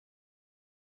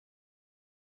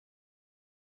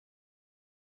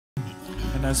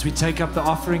And as we take up the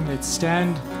offering, let's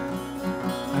stand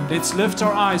and let's lift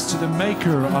our eyes to the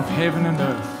Maker of heaven and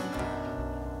earth.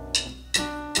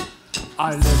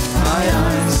 I lift my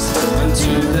eyes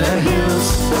unto the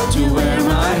hills, to where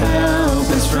my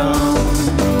help is from.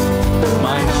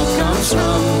 My help comes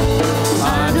from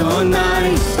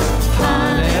Adonai.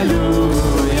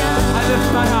 Hallelujah. I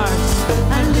lift my eyes.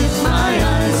 I lift my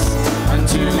eyes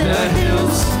unto the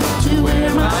hills, to where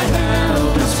my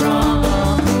help is from.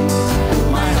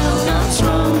 My help comes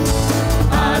from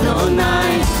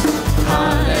Adonai.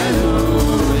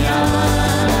 Hallelujah.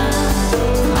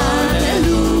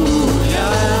 Hallelujah.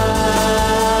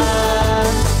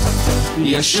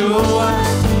 Yeshua,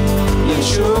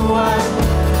 Yeshua,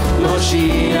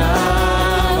 Moshiach,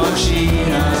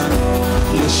 Moshiach.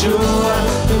 Yeshua,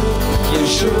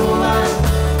 Yeshua,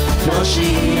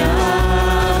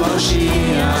 Moshiach,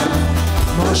 Moshiach,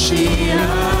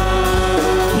 Moshiach.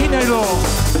 Hine lo,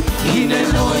 Hine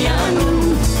lo yanu,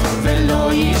 velo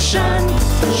yishan,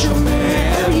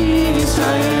 shomer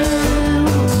Yisrael.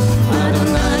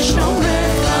 Adonai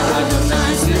shomecha,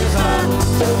 Adonai tzilcha,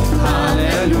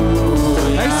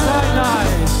 hallelujah. Eisa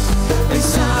einai,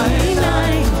 Eisa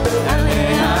einai, el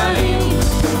eharim,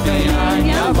 ve'yan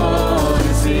yavo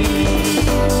lezi.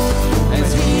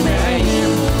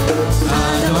 Ezrimeim,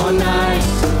 Adonai,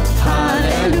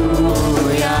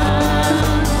 hallelujah.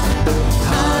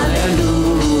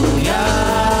 Hallelujah.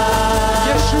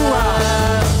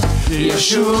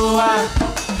 Yeshua,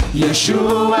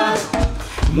 Yeshua,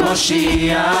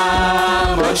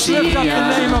 Moshiach, let's lift up the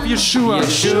name of Yeshua.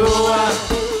 Yeshua,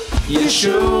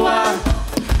 Yeshua,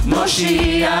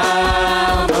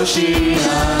 Moshiach,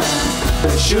 Moshiach.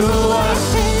 Yeshua,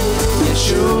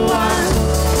 Yeshua,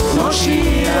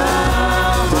 Moshiach,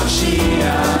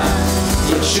 Moshiach.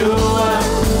 Yeshua,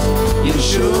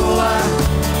 Yeshua,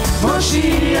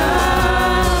 Moshiach,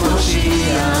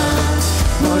 Moshiach,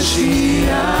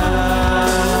 Moshiach.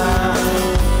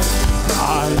 I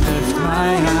lift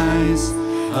my eyes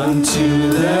unto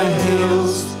the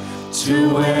hills, to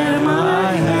where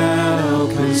my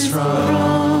help is from.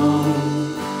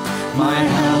 My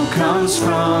help comes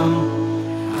from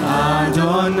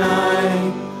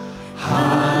Adonai.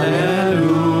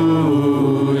 Hallelujah.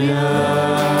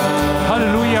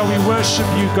 Hallelujah, we worship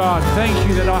you, God. Thank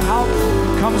you that our help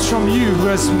comes from you who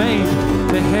has made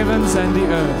the heavens and the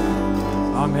earth.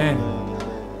 Amen.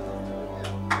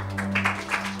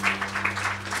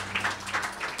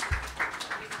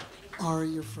 Ari,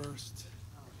 you're first.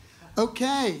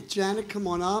 Okay, Janet, come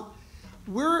on up.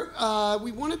 We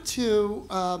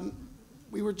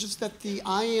were just at the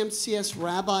IMCS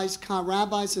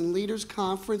Rabbis and Leaders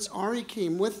Conference. Ari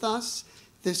came with us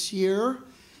this year.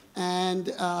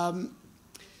 And,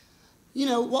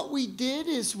 what we did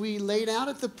is we laid out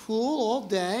at the pool all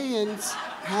day and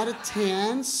had a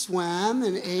tan, swam,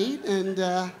 and ate, and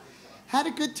had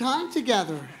a good time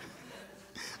together.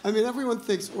 I mean, everyone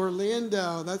thinks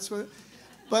Orlando, that's what...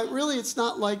 But really, it's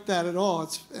not like that at all.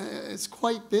 It's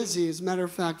quite busy. As a matter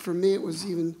of fact, for me, it was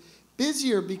even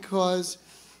busier because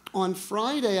on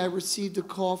Friday, I received a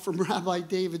call from Rabbi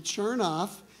David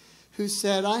Chernoff, who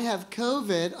said, I have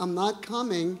COVID, I'm not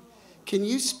coming. Can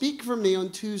you speak for me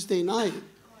on Tuesday night?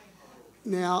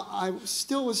 Now, I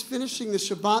still was finishing the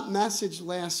Shabbat message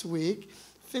last week,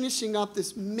 finishing up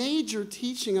this major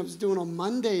teaching I was doing on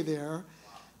Monday there.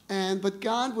 But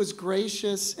God was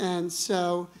gracious, and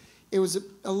so it was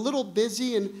a little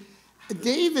busy. And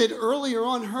David earlier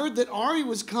on heard that Ari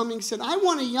was coming, said, I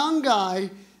want a young guy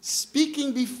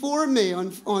speaking before me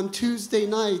on Tuesday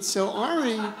night. So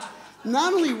Ari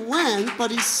not only went,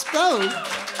 but he spoke.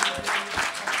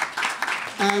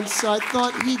 And so I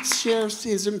thought he'd share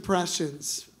his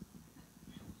impressions.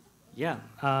 Yeah.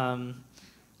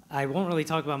 I won't really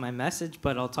talk about my message,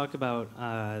 but I'll talk about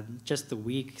just the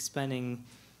week spending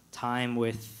time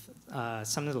with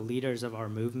some of the leaders of our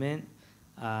movement.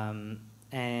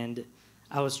 And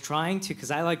I was trying to,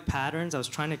 because I like patterns, I was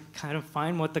trying to kind of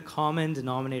find what the common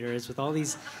denominator is with all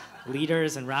these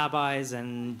leaders and rabbis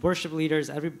and worship leaders,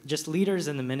 just leaders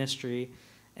in the ministry.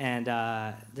 And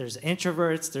there's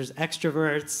introverts, there's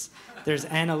extroverts, there's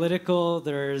analytical,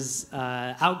 there's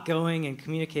outgoing and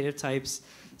communicative types.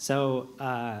 So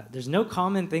there's no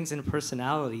common things in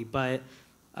personality, but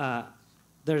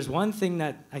there's one thing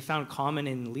that I found common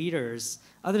in leaders,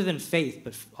 other than faith,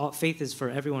 but faith is for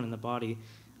everyone in the body.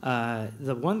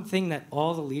 The one thing that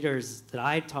all the leaders that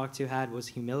I talked to had was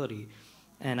humility.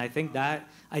 And I think that,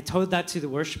 I told that to the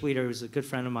worship leader, who's a good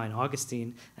friend of mine,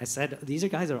 Augustine. I said, these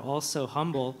guys are all so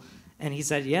humble. And he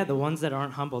said, yeah, the ones that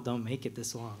aren't humble don't make it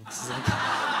this long.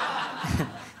 Like,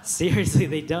 seriously,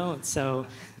 they don't. So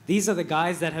these are the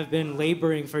guys that have been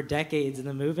laboring for decades in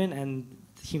the movement, and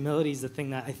humility is the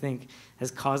thing that I think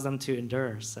has caused them to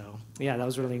endure. So, yeah, that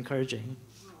was really encouraging.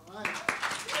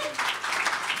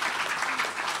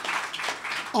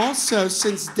 Also,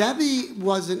 since Debbie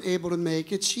wasn't able to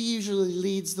make it, she usually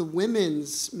leads the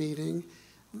women's meeting.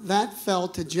 That fell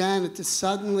to Janet to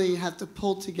suddenly have to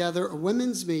pull together a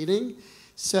women's meeting.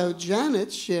 So,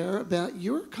 Janet, share about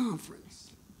your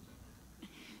conference.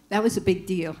 That was a big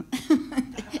deal.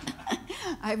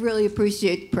 I really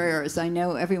appreciate prayers. I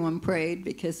know everyone prayed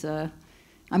because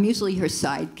I'm usually her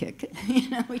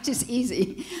sidekick, which is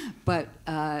easy. But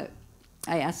I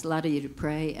asked a lot of you to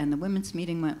pray, and the women's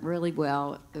meeting went really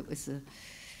well.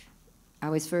 I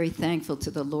was very thankful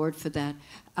to the Lord for that.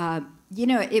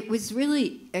 It was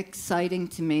really exciting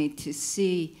to me to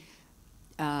see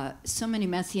so many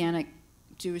Messianic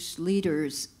Jewish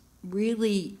leaders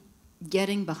really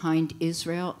getting behind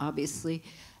Israel, obviously,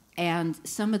 and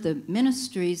some of the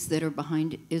ministries that are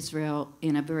behind Israel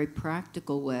in a very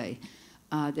practical way.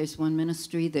 There's one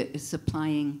ministry that is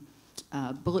supplying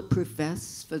bulletproof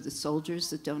vests for the soldiers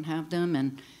that don't have them,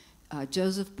 and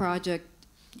Joseph Project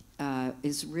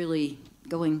is really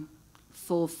going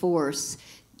full force.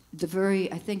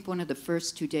 I think one of the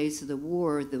first 2 days of the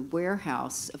war, the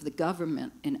warehouse of the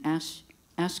government in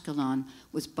Ashkelon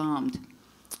was bombed,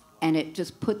 and it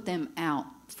just put them out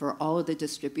for all of the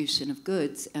distribution of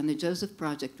goods, and the Joseph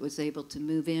Project was able to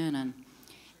move in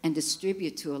and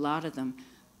distribute to a lot of them.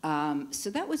 So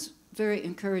that was very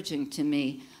encouraging to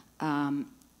me.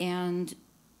 And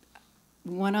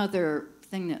one other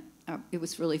thing that it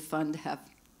was really fun to have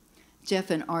Jeff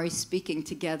and Ari speaking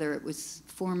together. It was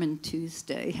Foreman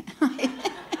Tuesday.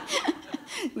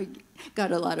 We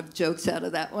got a lot of jokes out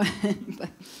of that one.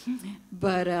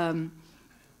 but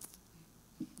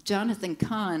Jonathan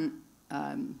Kahn,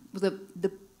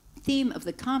 the theme of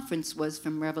the conference was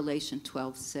from Revelation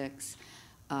 12:6.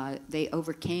 They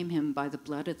overcame him by the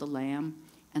blood of the Lamb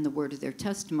and the word of their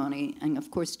testimony. And, of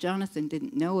course, Jonathan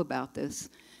didn't know about this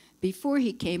before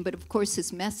he came, but, of course,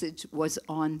 his message was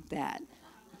on that.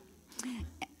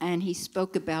 And he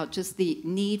spoke about just the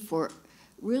need for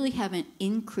really having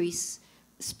increased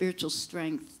spiritual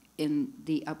strength in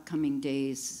the upcoming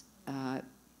days,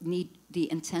 need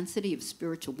the intensity of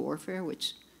spiritual warfare,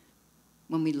 which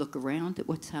when we look around at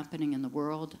what's happening in the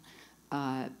world,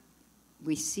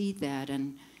 we see that,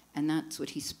 and that's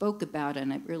what he spoke about,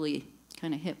 and it really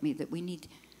kind of hit me that we need,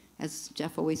 as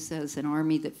Jeff always says, an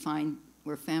army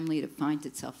or family that finds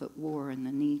itself at war, and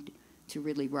the need to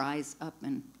really rise up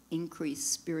and increase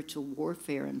spiritual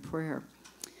warfare and prayer.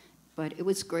 But it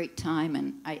was a great time,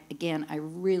 and I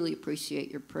really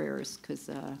appreciate your prayers, because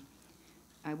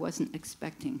I wasn't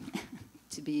expecting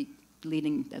to be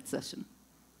leading that session.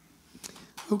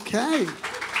 Okay.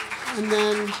 And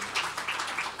then,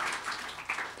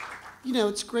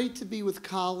 it's great to be with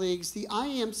colleagues. The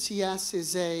IMCS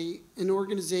is an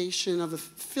organization of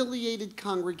affiliated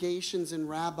congregations and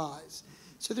rabbis.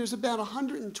 So there's about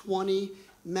 120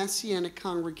 Messianic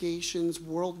congregations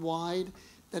worldwide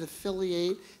that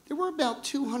affiliate. There were about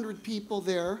 200 people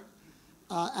there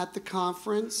at the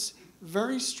conference.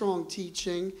 Very strong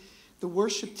teaching. The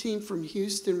worship team from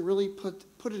Houston really put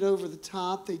it over the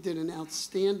top. They did an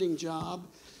outstanding job.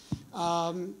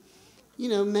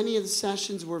 Many of the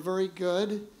sessions were very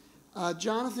good.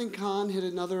 Jonathan Kahn hit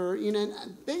another,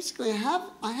 basically I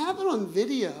have it on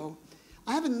video.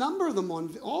 I have a number of them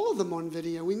all of them on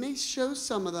video. We may show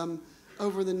some of them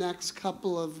over the next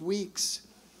couple of weeks.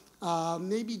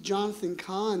 Maybe Jonathan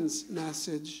Kahn's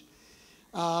message.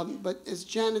 But as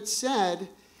Janet said,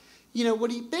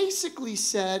 what he basically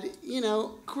said,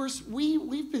 of course,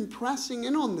 we've been pressing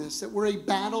in on this, that we're a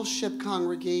battleship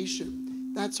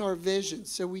congregation. That's our vision.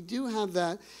 So we do have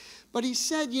that. But he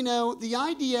said, the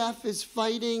IDF is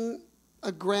fighting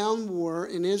a ground war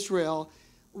in Israel.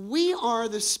 We are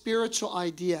the spiritual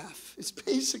IDF, is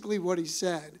basically what he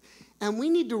said. And we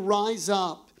need to rise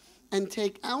up and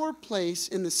take our place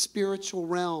in the spiritual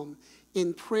realm,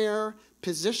 in prayer,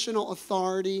 positional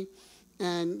authority,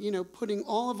 and, putting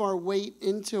all of our weight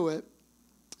into it.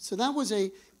 So that was a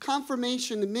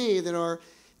confirmation to me that our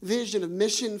vision of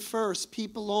mission first,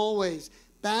 people always,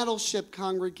 battleship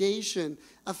congregation,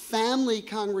 a family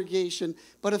congregation,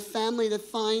 but a family that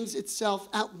finds itself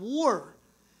at war.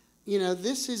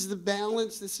 This is the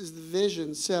balance, this is the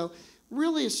vision. So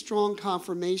really a strong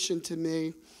confirmation to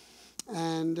me.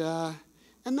 And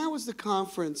that was the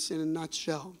conference in a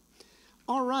nutshell.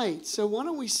 All right, so why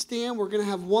don't we stand? We're going to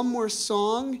have one more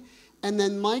song, and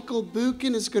then Michael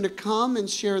Buchan is going to come and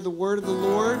share the word of the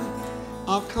Lord.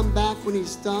 I'll come back when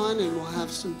he's done, and we'll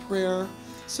have some prayer.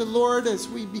 So Lord, as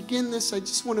we begin this, I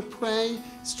just want to pray.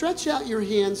 Stretch out your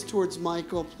hands towards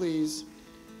Michael, please.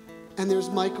 And there's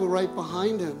Michael right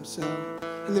behind him.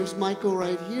 And there's Michael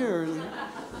right here.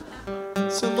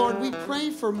 So Lord, we pray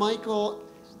for Michael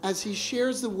as he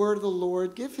shares the word of the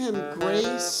Lord. Give him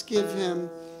grace, give him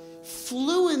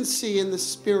fluency in the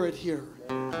Spirit here.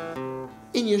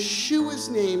 In Yeshua's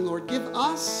name, Lord, give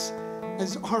us,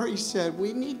 as Ari said,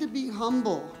 we need to be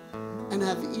humble and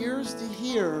have ears to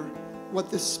hear what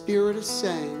the Spirit is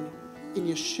saying in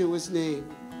Yeshua's name.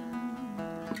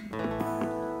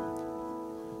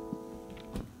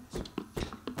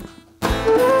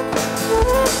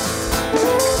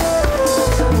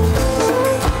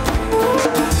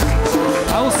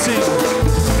 I'll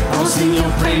sing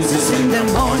your praises in the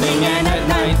morning and at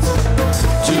night.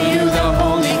 To you, the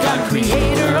holy God,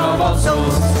 creator of all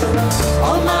souls,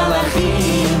 all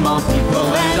malachim, all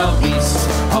people and all beasts,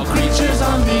 all creatures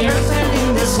on the earth and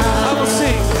in the sky.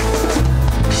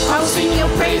 I'll sing your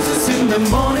praises in the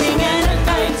morning and at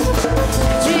night.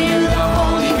 To you, the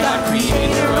holy God,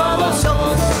 creator of all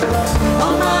souls,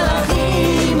 all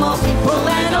malachim, all people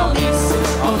and all beasts,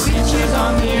 all creatures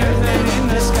on the earth and in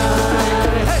the sky.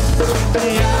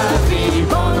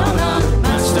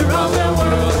 Master of the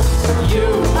world, you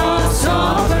are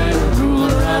sovereign,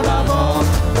 ruler above all.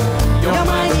 Your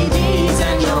mighty deeds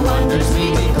and your wonders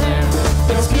we declare.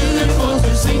 It's beautiful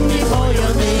to sing before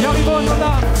your name.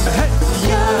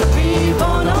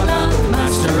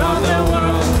 Master of the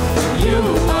world, you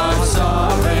are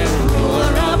sovereign,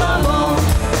 ruler above all.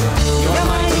 Your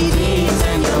mighty deeds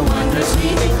and your wonders we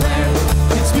declare.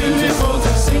 It's beautiful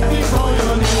to sing before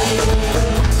your name.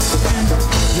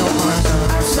 Your arms are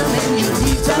awesome and your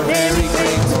deeds are very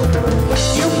great.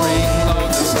 You bring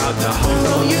loads out the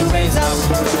humble you raise up.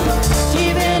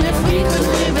 Even if we could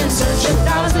live and search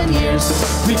 1,000 years,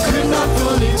 we could not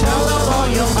fully tell of all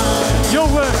your mind. Your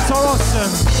words are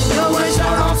awesome. Your words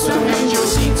are awesome and your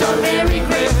deeds are very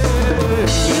great.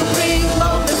 You bring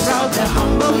low the proud, the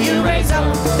humble you raise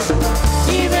up.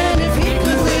 Even if we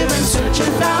could live and search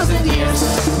 1,000 years,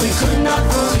 we could not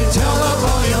fully tell of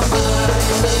all your mind.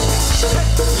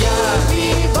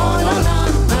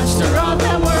 Master of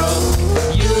the world,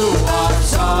 you are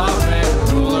sovereign,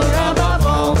 ruler above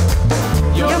all.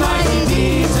 Your mighty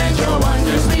deeds and your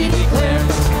wonders we declare.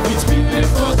 It's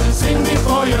beautiful to sing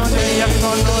before your name.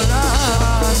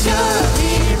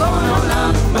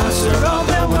 Master of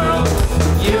the world,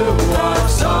 you are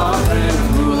sovereign,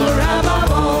 ruler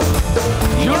above all.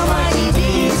 Your mighty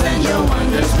deeds and your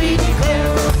wonders we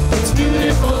declare. It's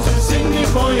beautiful to sing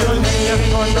before your name.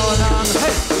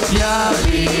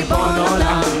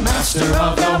 Master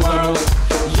of the world,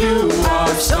 you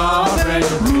are sovereign,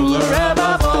 ruler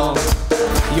above all.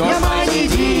 Your mighty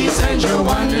deeds and your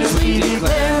wonders we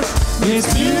declare. It's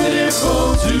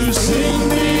beautiful to sing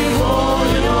before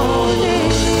your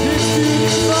name. It's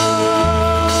beautiful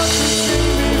to sing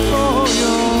before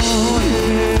your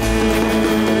name.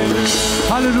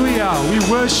 Hallelujah. We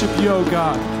worship you, O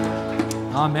God.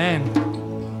 Amen.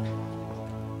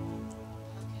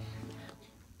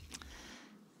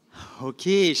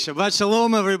 Okay, Shabbat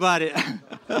Shalom, everybody.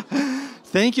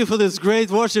 Thank you for this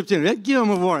great worship team. Let's give them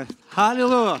a word.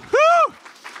 Hallelujah. Woo!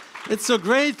 It's so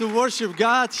great to worship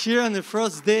God here on the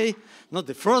first day. Not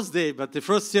the first day, but the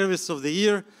first service of the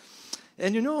year.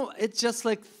 And you know, it's just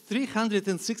like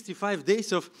 365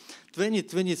 days of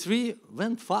 2023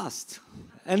 went fast.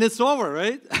 And it's over,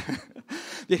 right?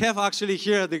 We have actually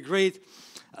here the great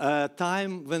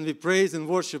time when we praise and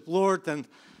worship Lord. And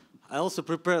I also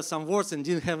prepared some words and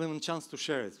didn't have even a chance to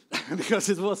share it because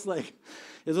it was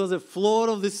a flow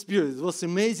of the Spirit. It was an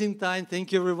amazing time.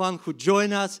 Thank you, everyone who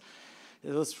joined us.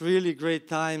 It was really great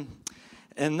time.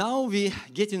 And now we're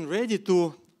getting ready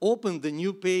to open the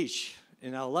new page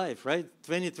in our life, right?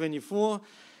 2024,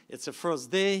 it's the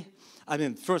first day,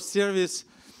 first service.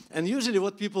 And usually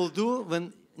what people do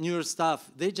when New Year stuff,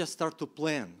 they just start to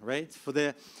plan, right? For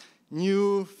the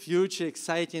new, future,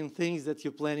 exciting things that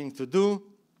you're planning to do.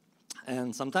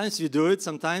 And sometimes you do it,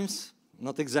 sometimes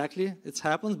not exactly, it's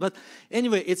happened. But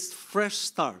anyway, it's fresh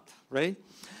start, right?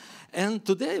 And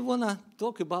today I want to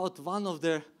talk about one of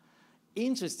the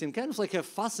interesting, kind of like a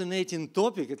fascinating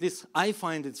topic, at least I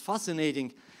find it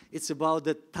fascinating. It's about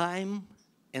the time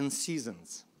and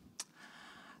seasons.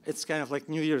 It's kind of like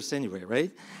New Year's anyway,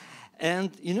 right?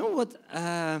 And you know what?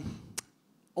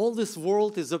 All this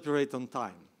world is operate on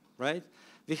time, right?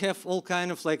 We have all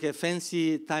kind of like a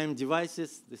fancy time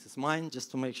devices. This is mine,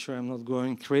 just to make sure I'm not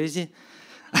going crazy.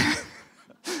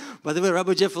 By the way,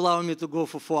 Rabbi Jeff allowed me to go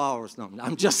for 4 hours. No,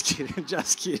 I'm just kidding,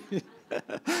 just kidding.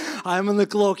 I'm on the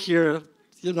clock here.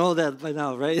 You know that by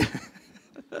now, right?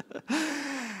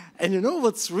 And you know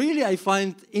what's really I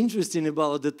find interesting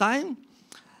about the time?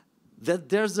 That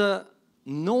there's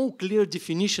no clear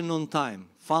definition on time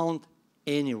found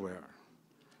anywhere.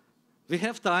 We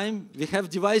have time, we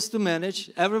have device to manage,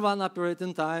 everyone operates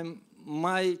in time.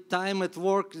 My time at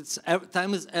work,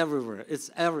 time is everywhere,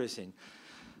 it's everything.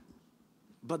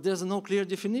 But there's no clear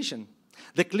definition.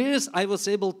 The clearest I was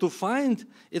able to find,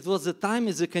 it was the time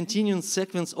is a continuing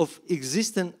sequence of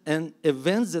existing and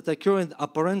events that occur in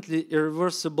apparently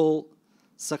irreversible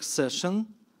succession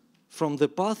from the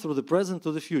past through the present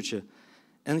to the future.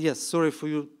 And yes, sorry for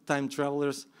you time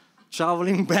travelers,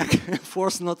 traveling back and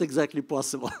forth not exactly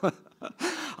possible.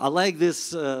 I like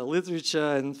this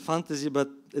literature and fantasy, but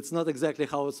it's not exactly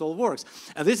how it all works.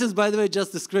 And this is, by the way,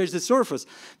 just to scratch the surface,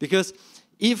 because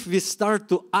if we start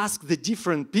to ask the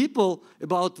different people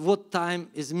about what time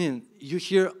is mean, you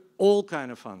hear all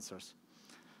kind of answers.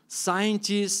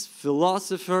 Scientists,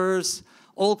 philosophers,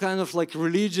 all kind of like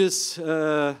religious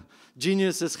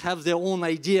geniuses have their own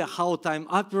idea how time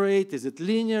operates. Is it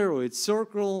linear or it's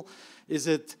circle? Is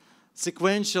it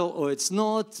sequential or it's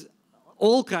not?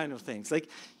 All kind of things. Like,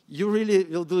 you really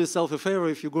will do yourself a favor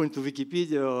if you go into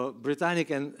Wikipedia or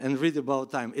Britannic and read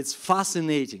about time. It's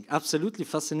fascinating, absolutely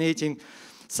fascinating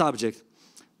subject.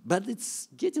 But it's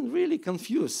getting really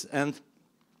confused. And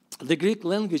the Greek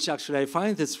language, actually, I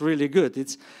find it's really good.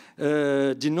 It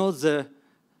denotes the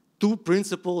two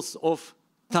principles of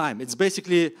time. It's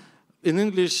basically, in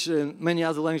English and many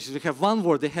other languages, we have one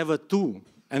word, they have a two.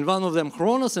 And one of them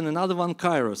chronos and another one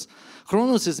kairos.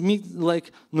 Chronos is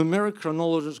like numeric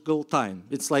chronological time.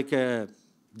 It's like a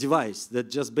device that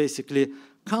just basically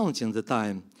counting the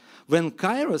time. When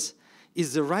kairos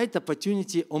is the right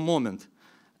opportunity or moment.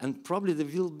 And probably the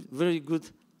very good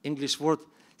English word,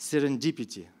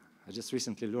 serendipity. I just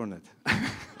recently learned it.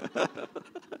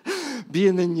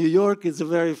 Being in New York, it's a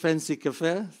very fancy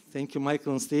cafe. Thank you,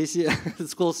 Michael and Stacy.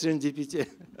 It's called Serendipity.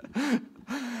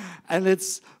 And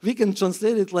we can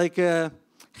translate it like a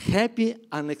happy,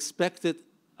 unexpected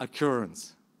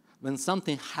occurrence. When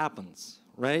something happens,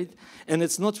 right? And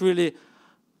it's not really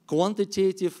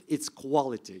quantitative, it's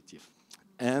qualitative.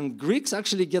 And Greeks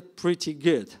actually get pretty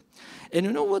good. And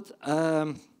you know what?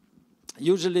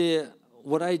 Usually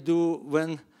what I do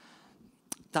when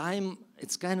time,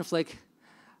 it's kind of like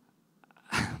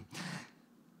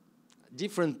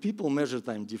different people measure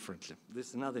time differently. This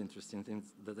is another interesting thing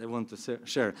that I want to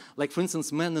share. Like, for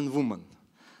instance, man and woman.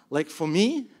 Like, for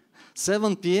me,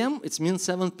 7 p.m., it means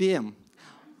 7 p.m.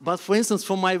 But, for instance,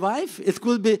 for my wife, it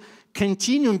could be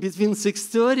continuing between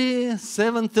 6:30,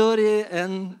 7:30,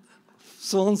 and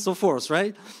so on and so forth,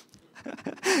 right?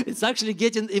 It's actually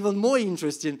getting even more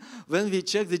interesting when we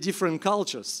check the different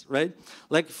cultures, right?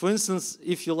 Like, for instance,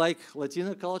 if you like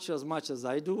Latino culture as much as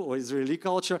I do, or Israeli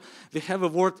culture, we have a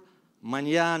word,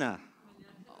 mañana,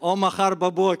 or mahar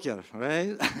baboker,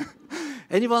 right?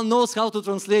 Anyone knows how to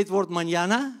translate word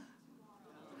mañana?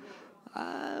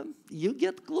 You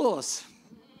get close,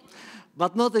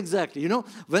 but not exactly. You know,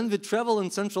 when we travel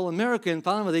in Central America, in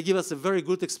Panama, they give us a very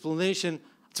good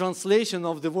translation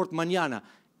of the word mañana.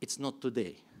 It's not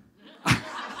today.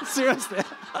 Seriously.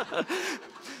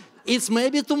 It's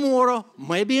maybe tomorrow,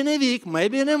 maybe in a week,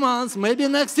 maybe in a month, maybe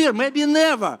next year, maybe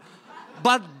never.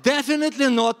 But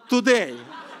definitely not today.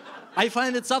 I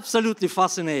find it's absolutely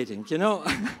fascinating, you know.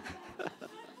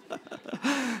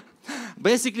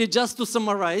 Basically, just to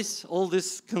summarize all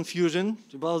this confusion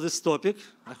about this topic,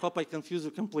 I hope I confuse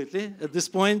you completely at this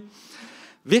point.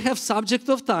 We have subject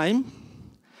of time,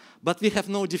 but we have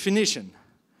no definition.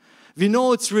 We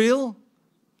know it's real,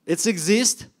 it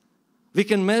exists, we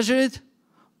can measure it,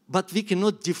 but we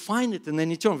cannot define it in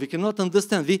any term. We cannot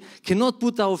understand. We cannot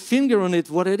put our finger on it,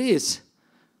 what it is.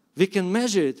 We can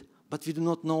measure it, but we do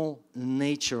not know the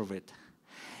nature of it.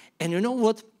 And you know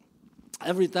what?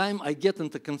 Every time I get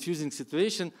into a confusing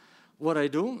situation, what I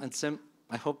do, and Sam,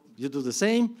 I hope you do the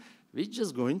same, we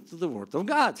just go into the Word of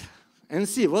God and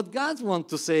see what God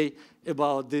wants to say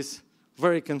about this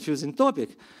very confusing topic.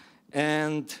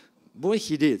 And boy,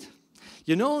 he did.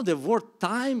 You know, the word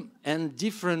time and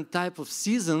different type of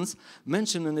seasons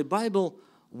mentioned in the Bible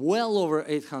well over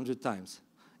 800 times.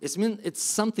 It's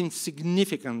something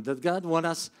significant that God wants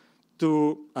us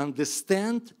to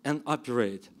understand and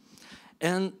operate.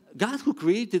 And God, who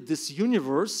created this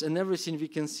universe and everything we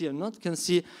can see or not can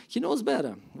see, he knows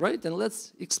better, right? And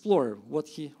let's explore what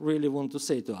he really wants to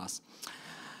say to us.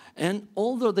 And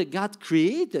although that God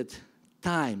created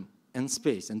time and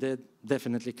space, and they're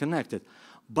definitely connected,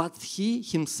 but he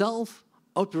himself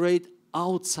operates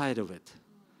outside of it.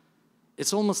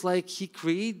 It's almost like he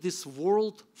created this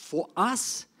world for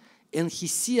us, and he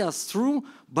sees us through,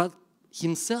 but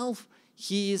himself,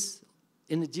 he is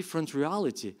in a different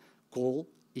reality called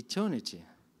eternity.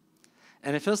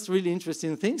 And the first really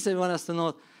interesting things I want us to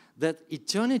know that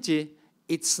eternity,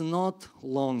 it's not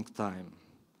long time.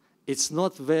 It's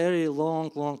not very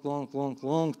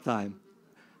long time.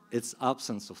 It's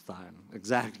absence of time,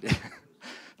 exactly.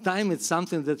 Time is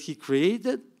something that he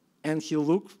created and he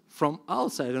looked from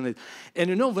outside on it. And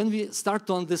you know, when we start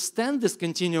to understand this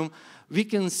continuum, we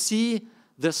can see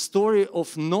the story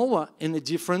of Noah in a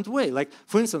different way. Like,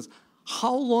 for instance,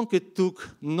 how long it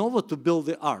took Noah to build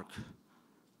the ark?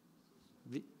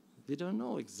 We don't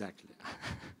know exactly.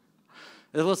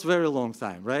 It was a very long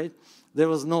time, right? There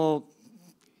was no,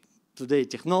 today,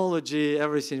 technology.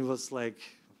 Everything was like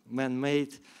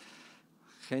man-made,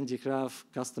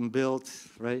 handicraft, custom built,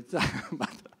 right?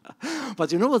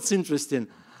 But you know what's interesting?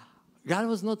 God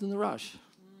was not in a rush.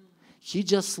 He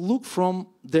just looked from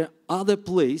the other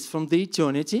place, from the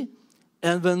eternity,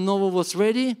 and when Noah was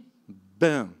ready,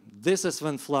 boom, this is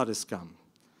when flood is come.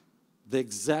 The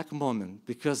exact moment,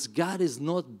 because God is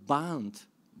not bound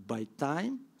by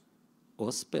time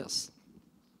or space.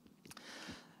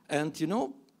 And you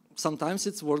know, sometimes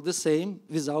it's worked the same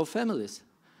with our families.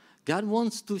 God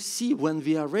wants to see when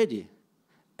we are ready.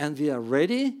 And we are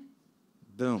ready,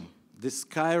 boom, this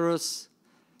kairos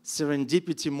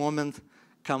serendipity moment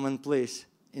come in place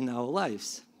in our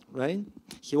lives, right?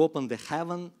 He opened the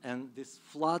heaven and this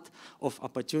flood of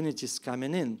opportunities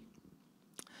coming in.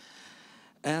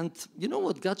 And you know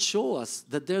what? God showed us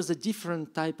that there's a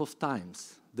different type of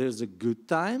times. There's a good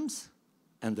times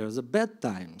and there's a bad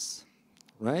times,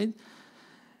 right?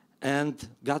 And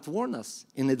God warned us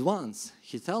in advance.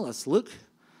 He tell us, look,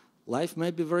 life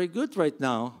may be very good right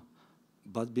now,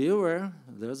 but be aware,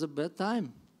 there's a bad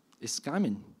time. It's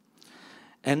coming.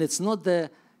 And it's not the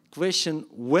question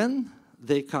when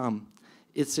they come.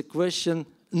 It's a question,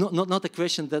 not a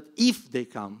question that if they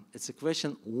come. It's a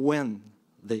question when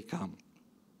they come.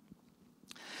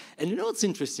 And you know what's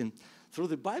interesting? Through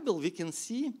the Bible, we can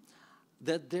see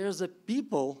that there's a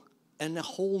people and a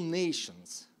whole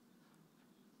nations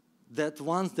that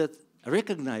ones that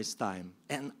recognize time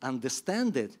and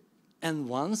understand it, and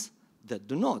ones that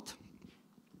do not.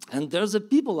 And there's a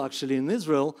people actually in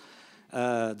Israel,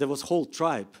 there was whole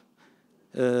tribe.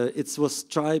 It was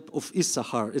tribe of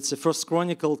Issachar. It's a 1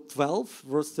 Chronicle 12,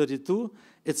 verse 32.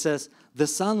 It says, the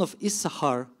son of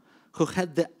Issachar who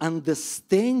had the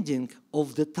understanding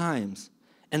of the times.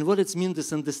 And what it means,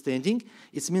 this understanding?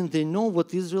 It means they know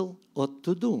what Israel ought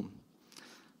to do.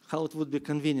 How it would be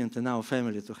convenient in our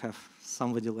family to have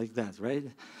somebody like that, right?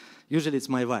 Usually it's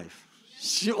my wife.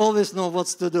 She always knows what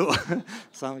to do.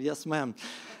 So, yes, ma'am.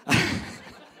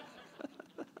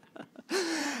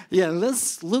 Yeah,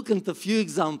 let's look at a few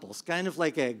examples, kind of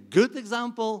like a good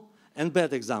example and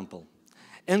bad example.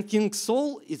 And King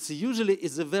Saul, it's usually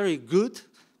a very good,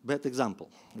 bad example,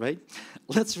 right?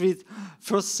 Let's read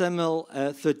 1 Samuel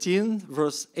 13,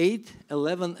 verse 8,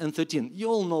 11, and 13. You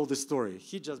all know the story.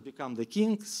 He just became the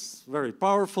king, very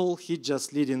powerful. He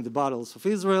just leading the battles of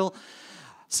Israel.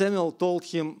 Samuel told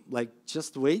him, like,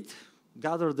 just wait,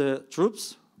 gather the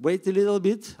troops, wait a little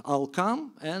bit, I'll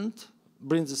come and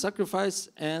bring the sacrifice,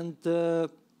 and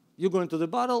you're going to the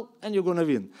battle, and you're going to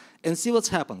win. And see what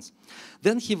happens.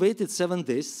 Then he waited 7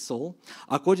 days, Saul,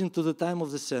 according to the time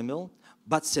of the Samuel,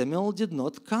 but Samuel did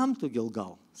not come to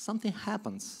Gilgal. Something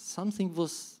happens. Something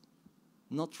was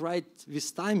not right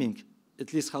with timing,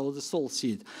 at least how the Saul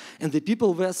see it. And the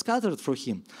people were scattered for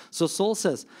him. So Saul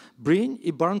says, bring a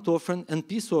burnt offering and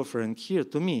peace offering here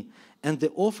to me. And they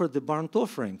offered the burnt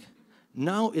offering.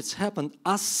 Now it's happened.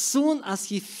 As soon as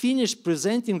he finished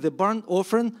presenting the burnt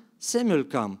offering, Samuel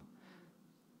came.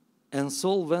 And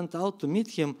Saul went out to meet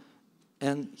him,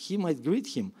 and he might greet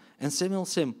him. And Samuel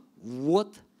said,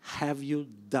 what have you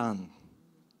done?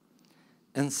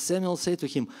 And Samuel said to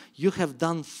him, you have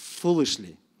done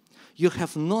foolishly. You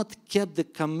have not kept the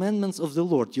commandments of the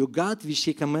Lord, your God, which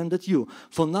he commanded you.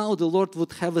 For now the Lord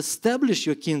would have established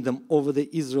your kingdom over the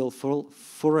Israel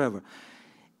forever.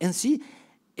 And see,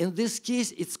 in this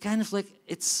case, it's kind of like,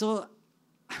 it's so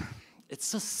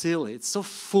silly, it's so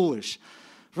foolish,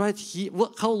 right?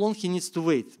 How long he needs to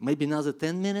wait? Maybe another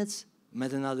 10 minutes,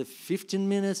 maybe another 15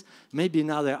 minutes, maybe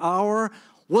another hour.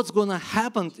 What's going to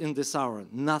happen in this hour?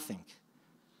 Nothing.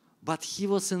 But he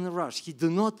was in a rush. He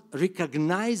did not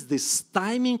recognize this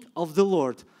timing of the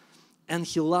Lord. And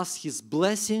he lost his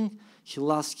blessing, he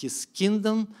lost his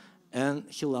kingdom, and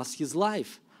he lost his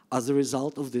life as a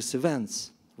result of these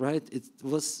events. Right? It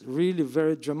was really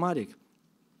very dramatic.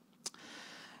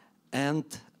 And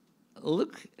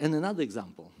look at another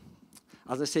example.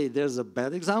 As I say, there's a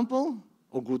bad example,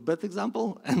 or good bad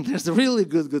example, and there's a really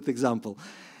good example.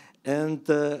 And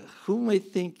whom I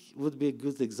think would be a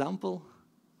good example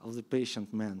of the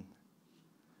patient man?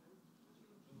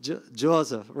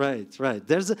 Joseph, right.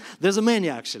 There's a many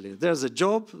actually. There's a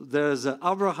Job, there's a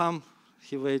Abraham.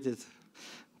 He waited,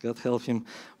 God help him.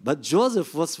 But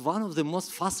Joseph was one of the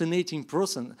most fascinating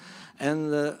person,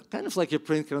 and kind of like a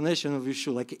pre-incarnation of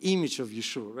Yeshua, like an image of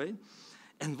Yeshua, right?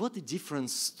 And what a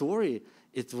different story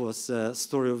it was,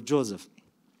 story of Joseph.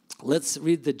 Let's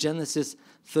read the Genesis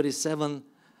 37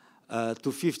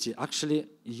 to 50. Actually,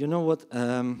 you know what?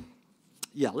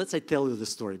 Let's I tell you the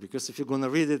story, because if you're going to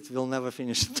read it, we'll never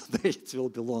finish it today. It will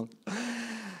be long.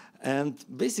 And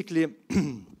basically,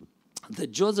 the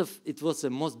Joseph, it was the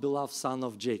most beloved son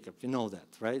of Jacob. You know that,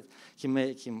 right? He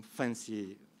made him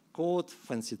fancy coat,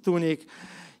 fancy tunic.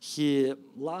 He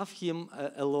loved him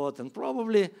a lot, and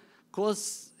probably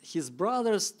caused his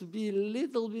brothers to be a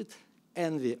little bit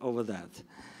envy over that.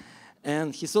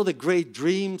 And he saw the great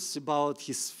dreams about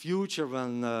his future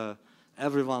when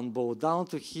everyone bowed down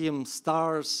to him,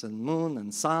 stars and moon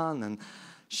and sun and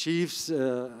chiefs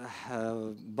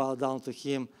bowed down to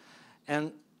him.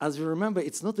 And as we remember,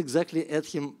 it's not exactly at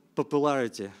him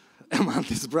popularity among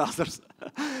his brothers.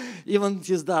 Even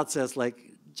his dad says, like,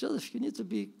 Joseph, you need to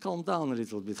be calm down a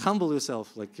little bit, humble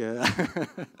yourself. Like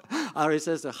Ari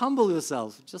says, humble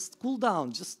yourself, just cool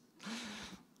down, just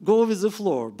go with the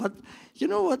floor. But you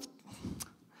know what?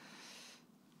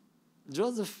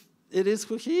 Joseph, it is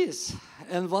who he is.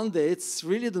 And one day, it's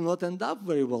really do not end up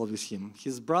very well with him.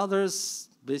 His brothers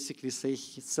basically say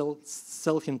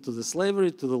sell him to the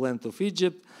slavery, to the land of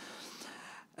Egypt.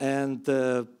 And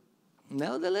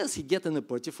nevertheless, he get in a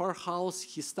Potiphar house.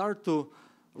 He start to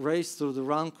rise through the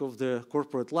rank of the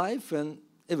corporate life and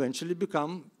eventually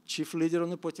become chief leader in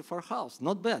the Potiphar house.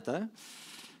 Not bad, eh?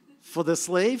 For the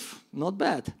slave, not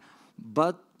bad.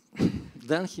 But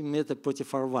then he met a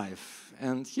Potiphar wife.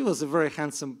 And he was a very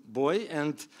handsome boy.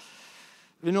 And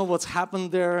we know what's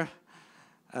happened there.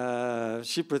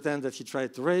 She pretended he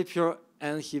tried to rape her,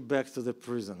 and he back to the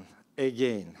prison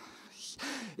again.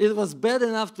 It was bad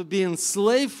enough to be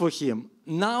enslaved for him.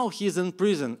 Now he's in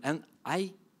prison. And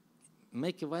I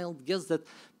make a wild guess that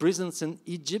prisons in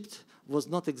Egypt was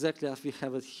not exactly as we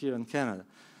have it here in Canada.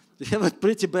 We have it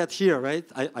pretty bad here, right?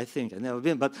 I think. I've never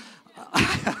been, but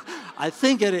I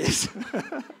think it is.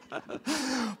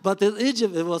 But in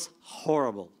Egypt, it was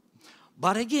horrible.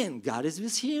 But again, God is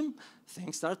with him.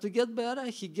 Things start to get better.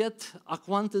 He get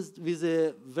acquainted with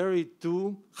a very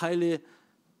two highly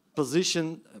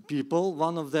positioned people.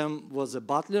 One of them was a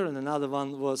butler, and another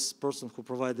one was a person who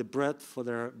provided bread for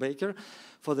their baker,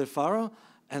 for the Pharaoh.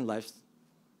 And life,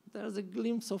 there's a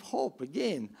glimpse of hope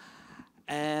again.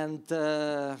 And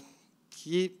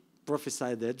he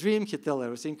prophesied their dream. He told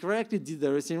everything correctly, did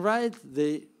everything right.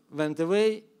 They went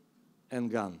away and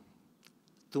gone.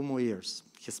 2 more years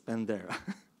he spent there.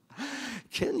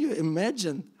 Can you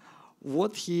imagine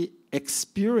what he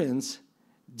experienced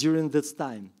during this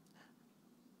time?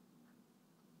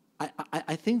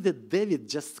 I think that David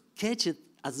just catch it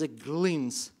as a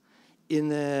glimpse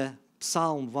in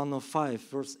Psalm 105,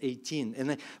 verse 18.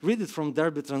 And I read it from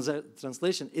Darby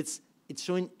translation. It's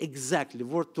showing exactly,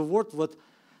 word to word, what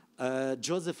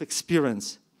Joseph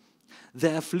experienced.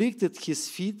 They afflicted his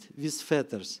feet with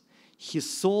fetters. His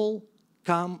soul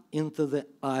come into the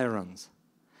irons.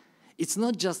 It's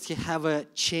not just he have a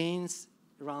chains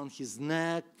around his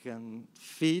neck and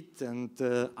feet and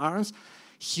arms.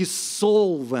 His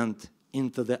soul went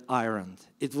into the iron.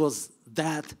 It was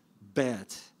that bad.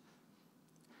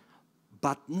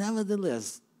 But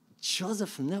nevertheless,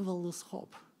 Joseph never lost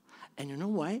hope. And you know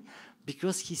why?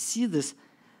 Because he see this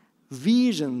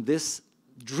vision, these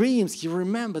dreams. He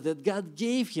remembered that God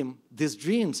gave him these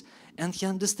dreams. And he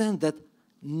understands that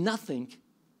nothing,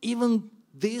 even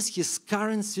this, his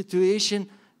current situation,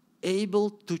 able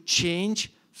to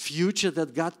change future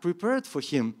that God prepared for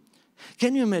him.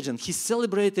 Can you imagine? He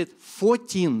celebrated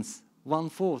 14th,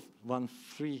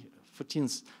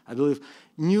 I believe,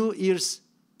 New Year's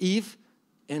Eve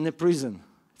in a prison.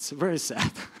 It's very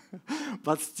sad.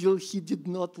 But still, he did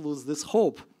not lose this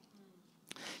hope.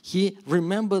 He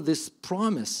remembered this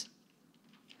promise.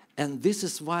 And this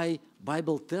is why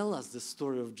Bible tells us the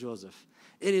story of Joseph.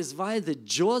 It is why that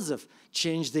Joseph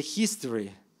changed the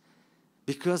history.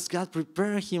 Because God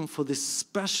prepared him for this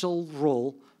special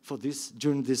role for this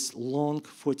during this long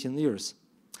 14 years.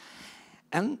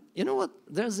 And you know what?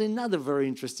 There's another very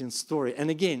interesting story.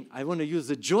 And again, I want to use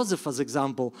the Joseph as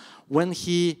example when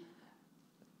he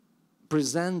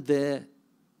present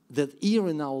that year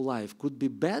in our life could be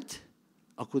bad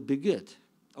or could be good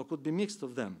or could be mixed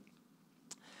of them.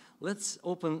 Let's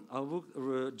open our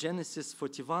book, Genesis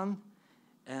 41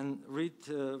 and read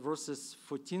verses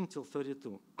 14 till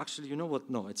 32. Actually, you know what?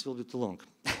 No, it will be too long.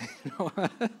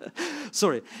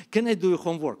 Sorry. Can I do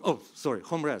homework? Oh, sorry,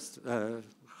 home rest.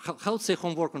 How to say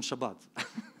homework on Shabbat?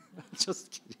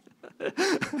 Just kidding.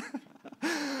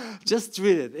 Just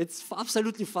read it. It's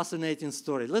absolutely fascinating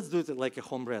story. Let's do it like a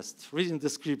home rest. Reading the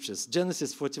scriptures.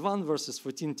 Genesis 41, verses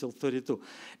 14 till 32.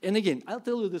 And again, I'll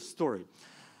tell you the story.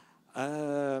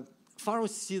 Pharaoh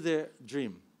see the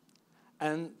dream.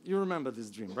 And you remember this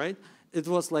dream, right? It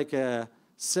was like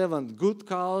 7 good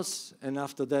cows, and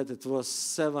after that it was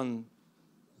 7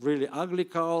 really ugly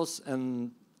cows,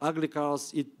 and ugly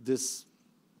cows eat this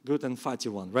good and fatty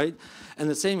one, right? And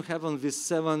the same happened with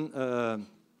 7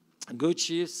 good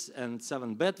sheep and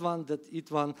 7 bad ones that eat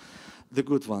the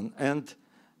good one. And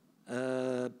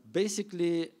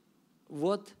basically,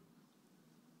 what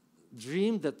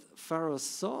dream that Pharaoh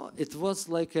saw, it was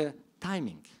like a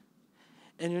timing.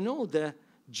 And you know,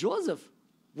 Joseph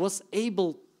was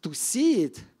able to see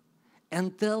it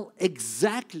and tell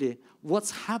exactly what's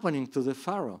happening to the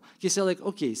Pharaoh. He said, like,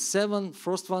 okay, 7,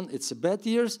 first one, it's a bad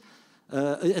years,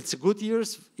 it's a good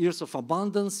years of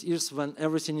abundance, years when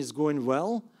everything is going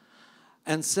well.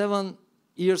 And 7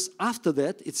 years after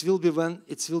that, it will be when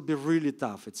it will be really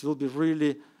tough. It will be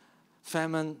really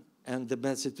famine and the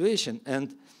bad situation.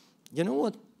 And you know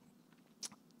what?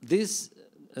 This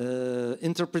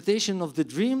interpretation of the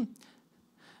dream,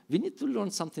 we need to learn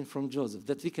something from Joseph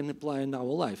that we can apply in our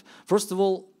life. First of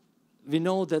all, we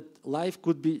know that life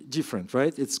could be different,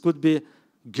 right? It could be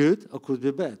good or could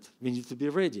be bad. We need to be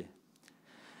ready.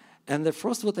 And the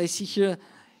first what I see here,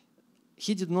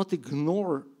 he did not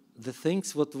ignore the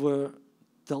things what were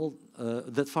told,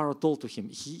 that Pharaoh told to him.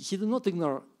 He did not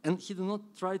ignore, and he did not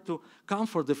try to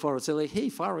comfort the Pharaoh, say like, hey,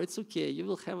 Pharaoh, it's okay. You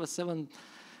will have a 7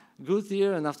 good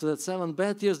year, and after that 7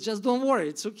 bad years, just don't worry,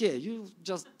 it's okay. You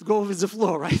just go with the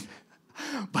flow, right?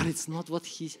 But it's not what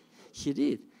he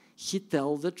did. He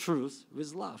told the truth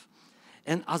with love.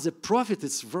 And as a prophet,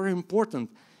 it's very important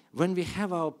when we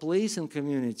have our place in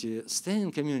community, stay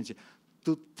in community,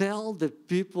 to tell the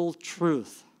people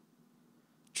truth.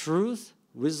 Truth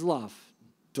with love.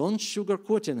 Don't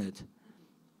sugarcoat in it.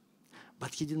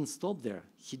 But he didn't stop there.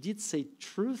 He did say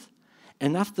truth,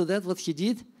 and after that, what he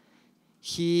did,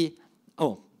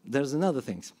 there's another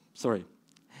thing, sorry.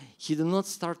 He did not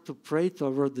start to pray to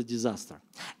avert the disaster.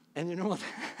 And you know what?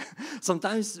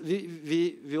 Sometimes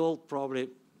we all probably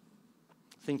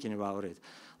thinking about it.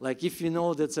 Like if you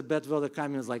know that's a bad weather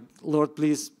coming, it's like, Lord,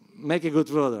 please make a good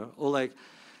weather. Or like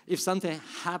if something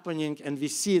happening and we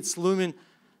see it's looming,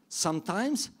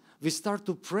 sometimes we start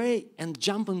to pray and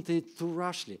jump into it too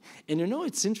rashly. And you know,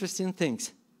 it's interesting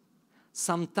things.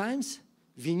 Sometimes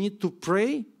we need to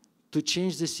pray to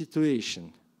change the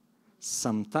situation.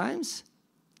 Sometimes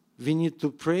we need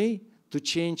to pray to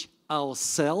change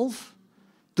ourselves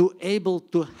to able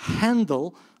to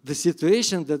handle the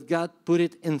situation that God put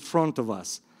it in front of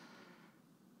us.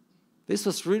 This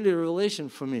was really a revelation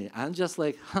for me. I'm just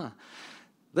like,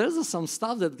 there's some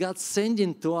stuff that God's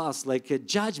sending to us like a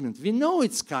judgment. We know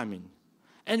it's coming.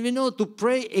 And we know to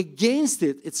pray against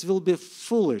it, it will be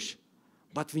foolish.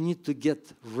 But we need to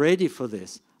get ready for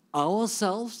this.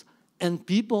 Ourselves and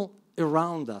people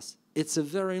around us. It's a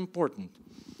very important.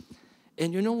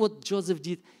 And you know what Joseph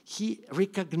did? He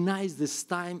recognized this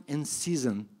time and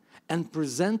season and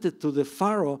presented to the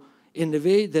Pharaoh in a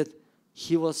way that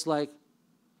he was like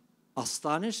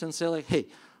astonished and said like, hey,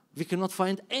 we cannot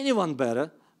find anyone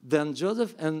better than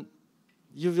Joseph, and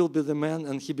you will be the man.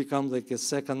 And he became like a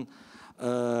second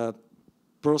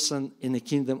person in the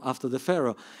kingdom after the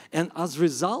Pharaoh. And as a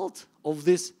result of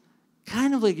this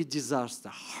kind of like a disaster,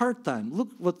 hard time, look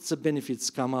what the benefits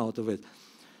come out of it.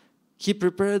 He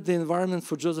prepared the environment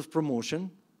for Joseph's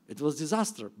promotion. It was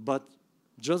disaster, but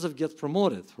Joseph gets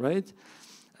promoted, right?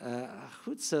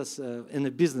 Who says in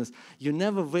a business, you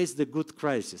never waste the good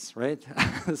crisis, right?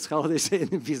 That's how they say in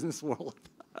the business world.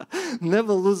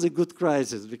 Never lose a good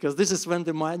crisis, because this is when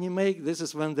the money make, this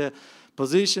is when the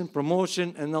position,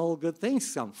 promotion, and all good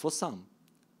things come for some,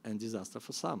 and disaster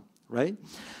for some, right?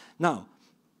 Now,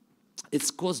 it's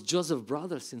caused Joseph's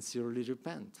brothers sincerely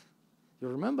repent. You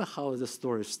remember how the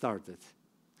story started?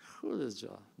 Who is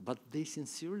Joseph? But they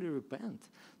sincerely repent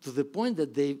to the point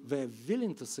that they were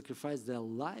willing to sacrifice their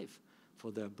life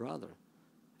for their brother.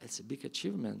 It's a big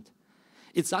achievement.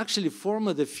 It's actually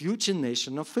formed the future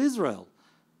nation of Israel.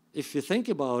 If you think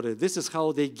about it, this is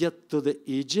how they get to the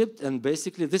Egypt, and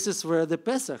basically this is where the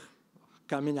Pesach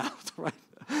coming out, right?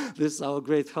 This is our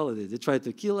great holiday. They try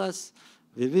to kill us,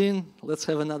 we win, let's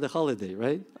have another holiday,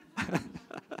 right?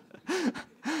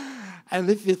 And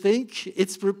if you think,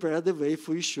 it's prepared the way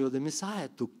for Yeshua the Messiah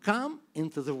to come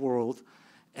into the world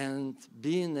and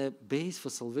being a base for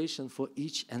salvation for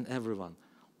each and everyone.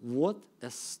 What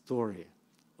a story.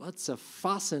 What's a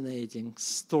fascinating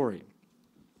story.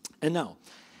 And now,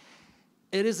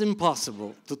 it is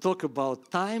impossible to talk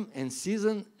about time and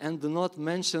season and do not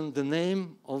mention the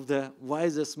name of the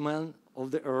wisest man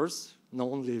of the earth,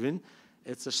 known living.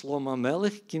 It's a Shlomo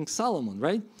Melech, King Solomon,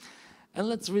 right? And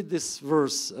let's read this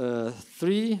verse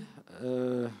 3.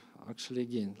 Actually,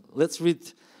 again, let's read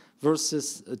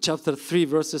chapter 3,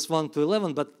 verses 1 to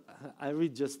 11, but I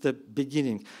read just the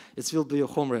beginning. It will be your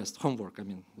homework,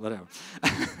 whatever.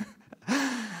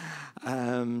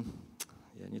 I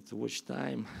need to watch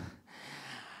time.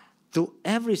 To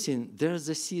everything there's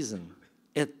a season,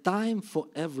 a time for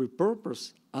every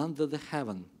purpose under the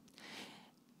heaven.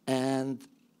 And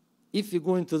if you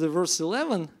go into the verse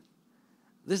 11,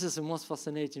 this is the most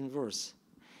fascinating verse.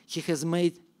 He has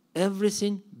made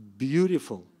everything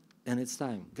beautiful in its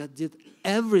time. God did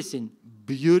everything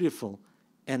beautiful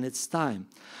in its time.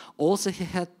 Also, he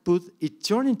had put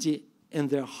eternity in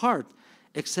their heart,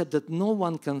 except that no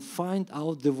one can find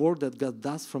out the work that God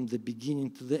does from the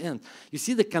beginning to the end. You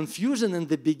see, the confusion in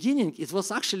the beginning, it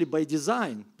was actually by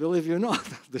design, believe it or not.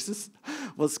 This is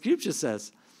what Scripture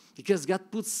says. Because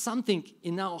God puts something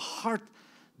in our heart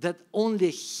that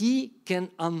only He can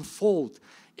unfold.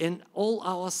 And all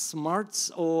our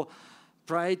smarts or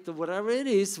pride or whatever it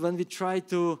is, when we try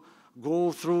to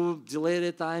go through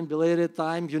delayed time,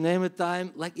 you name it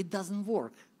time, like it doesn't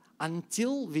work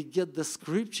until we get the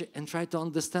Scripture and try to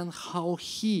understand how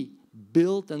He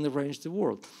built and arranged the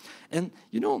world. And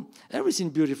everything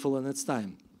beautiful in its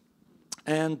time.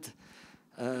 And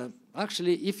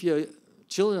actually, if you're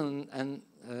children and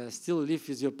still live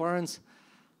with your parents,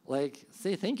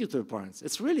 say thank you to your parents.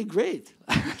 It's really great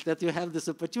that you have this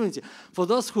opportunity. For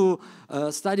those who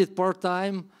studied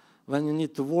part-time when you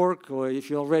need to work, or if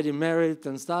you're already married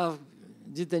and stuff,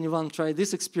 did anyone try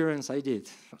this experience? I did.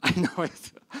 I know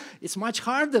it. It's much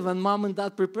harder when mom and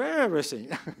dad prepare everything.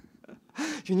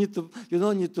 You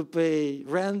don't need to pay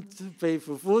rent, pay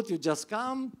for food. You just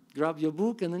come, grab your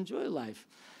book, and enjoy life.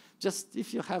 Just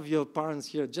if you have your parents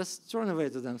here, just turn away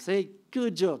to them. Say,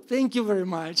 good job. Thank you very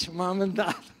much, mom and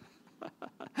dad.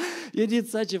 You did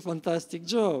such a fantastic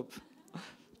job.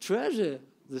 Treasure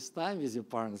this time with your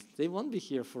parents. They won't be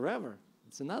here forever.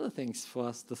 It's another thing for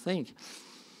us to think.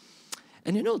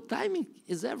 And timing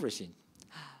is everything.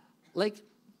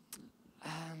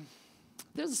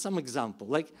 There's some example.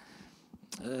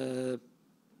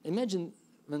 Imagine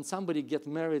when somebody gets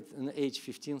married in the age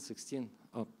 15, 16.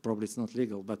 Oh, probably it's not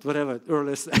legal, but whatever,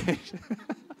 earliest age.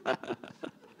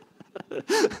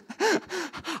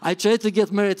 I tried to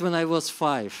get married when I was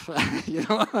 5.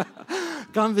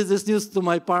 Come with this news to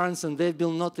my parents, and they've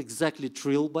been not exactly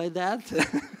thrilled by that.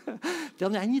 Tell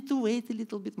me, I need to wait a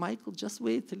little bit, Michael, just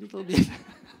wait a little bit.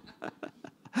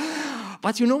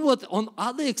 But you know what? On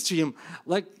other extreme,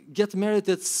 get married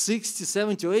at 60,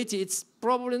 70, or 80, it's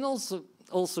probably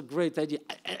also great idea.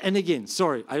 And again,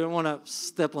 sorry, I don't want to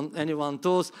step on anyone's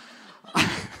toes.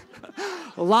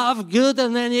 Love good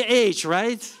at any age,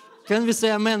 right? Can we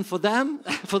say amen for them?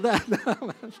 For that?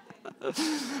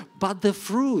 But the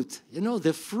fruit,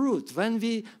 the fruit, when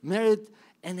we married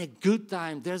in a good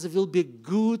time, there will be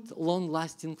good,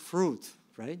 long-lasting fruit,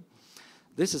 right?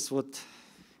 This is what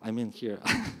I mean here.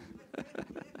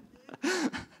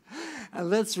 And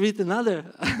let's read another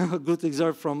good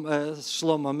excerpt from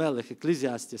Shlomo Melech,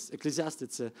 Ecclesiastes,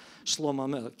 Shlomo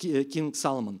Melech, King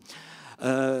Solomon.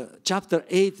 Chapter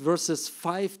 8, verses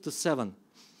 5 to 7.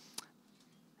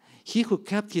 He who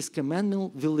kept his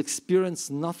commandment will experience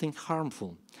nothing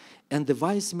harmful, and the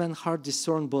wise man's heart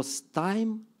discerns both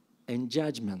time and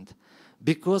judgment,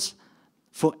 because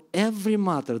for every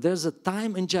matter there's a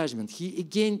time and judgment. He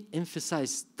again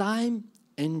emphasized time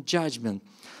and judgment.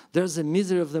 There's a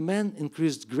misery of the man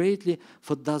increased greatly,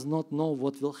 for does not know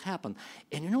what will happen.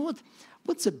 And you know what?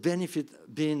 What's the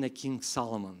benefit being a King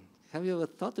Solomon? Have you ever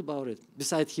thought about it?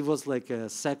 Besides, he was like a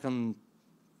second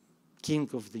king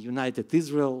of the United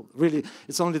Israel. Really,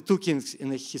 it's only 2 kings in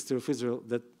the history of Israel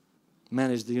that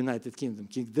managed the United Kingdom.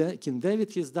 King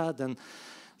David, his dad, and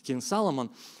King Solomon.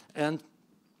 And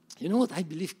you know what? I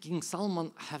believe King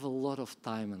Solomon have a lot of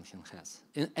time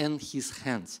in his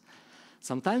hands.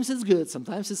 Sometimes it's good,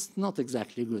 sometimes it's not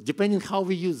exactly good, depending how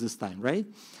we use this time, right?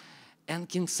 And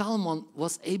King Solomon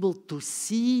was able to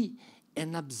see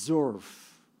and observe.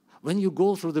 When you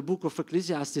go through the book of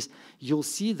Ecclesiastes, you'll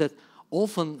see that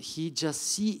often he just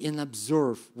see and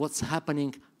observe what's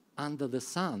happening under the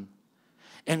sun.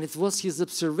 And it was his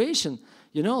observation,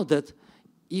 that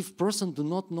if person do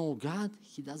not know God,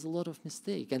 he does a lot of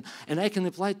mistake. And I can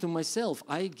apply to myself.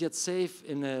 I get saved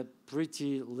in a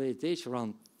pretty late age,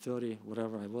 around 30,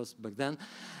 whatever I was back then.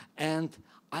 And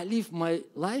I live my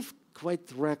life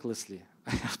quite recklessly,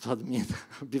 I have to admit,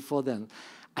 before then.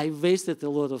 I wasted a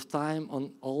lot of time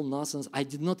on all nonsense. I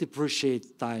did not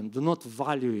appreciate time, do not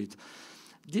value it.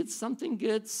 Did something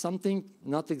good, something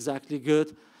not exactly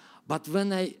good. But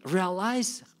when I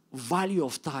realized value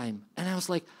of time, and I was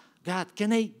like, God,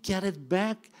 can I get it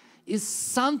back? Is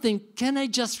something, can I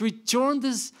just return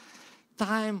this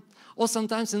time? Or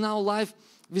sometimes in our life,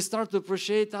 we start to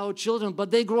appreciate our children,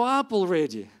 but they grow up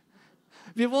already.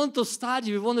 We want to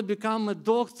study, we want to become a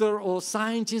doctor or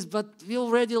scientist, but we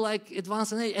already like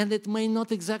advanced in age, and it may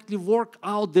not exactly work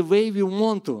out the way we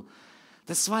want to.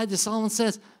 That's why the Psalm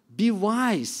says, be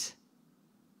wise.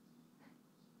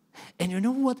 And you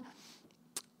know what?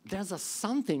 There's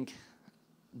something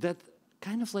that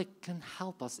kind of like can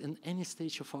help us in any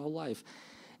stage of our life.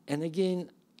 And again,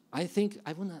 I think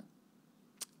I want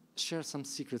to share some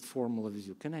secret formula with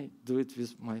you. Can I do it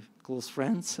with my close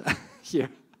friends here?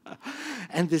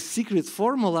 And the secret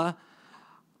formula,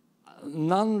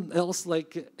 none else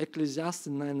like Ecclesiastes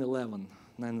 9:11.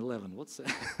 9:11, what's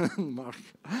that? Mark.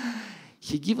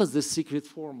 He gave us the secret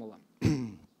formula.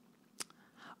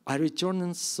 I returned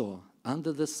and saw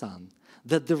under the sun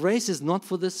that the race is not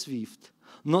for the swift,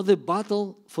 nor the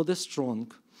battle for the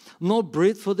strong, nor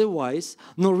bread for the wise,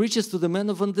 nor riches to the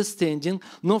man of understanding,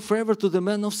 nor favor to the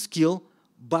man of skill,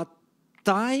 but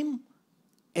time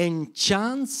and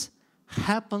chance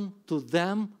happen to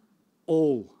them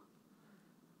all.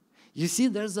 You see,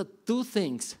 there's two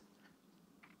things,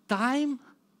 time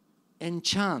and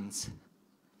chance.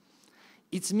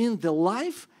 It means the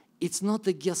life, it's not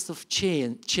a guess of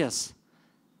chess,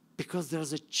 because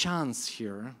there's a chance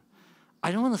here.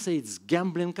 I don't want to say it's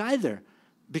gambling either,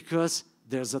 because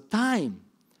there's a time.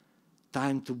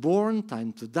 Time to born,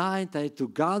 time to die, time to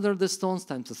gather the stones,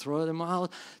 time to throw them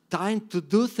out, time to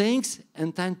do things,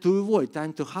 and time to avoid,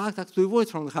 time to hug, time to avoid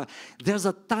from the hug. There's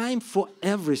a time for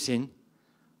everything,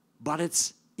 but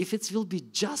if it will be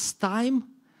just time,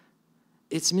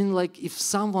 it means like if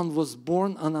someone was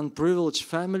born in an unprivileged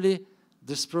family,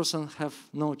 this person have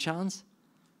no chance.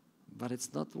 But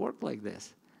it's not work like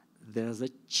this. There's a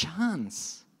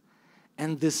chance.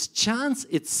 And this chance,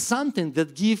 it's something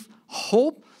that gives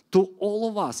hope to all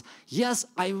of us. Yes,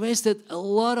 I wasted a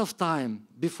lot of time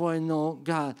before I know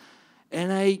God.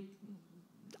 And I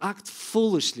act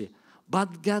foolishly.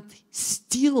 But God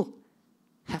still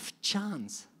have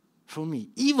chance for me,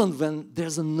 even when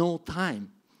there's no time.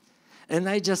 And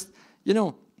I just,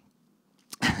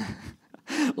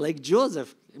 like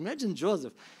Joseph, imagine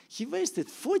Joseph. He wasted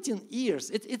 14 years.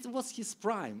 It was his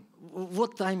prime.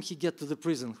 What time he get to the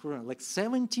prison? Like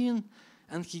 17,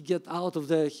 and he get out of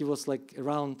there, he was like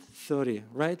around 30,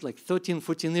 right? Like 13,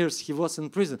 14 years he was in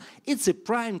prison. It's a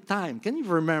prime time. Can you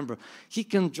remember? He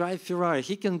can drive Ferrari.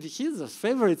 He's the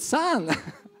favorite son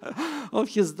of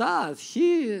his dad.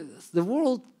 The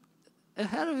world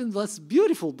ahead of him was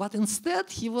beautiful, but instead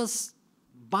he was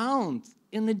bound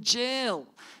in a jail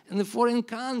in a foreign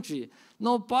country.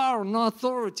 No power, no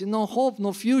authority, no hope,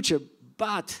 no future.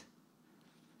 But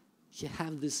he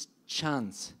had this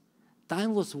chance.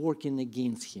 Time was working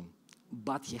against him,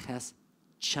 but he has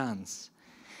chance.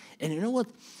 And you know what?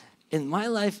 In my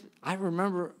life, I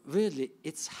remember really,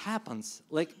 it happens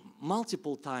like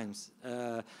multiple times.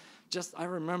 I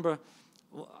remember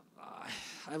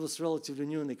I was relatively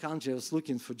new in the country. I was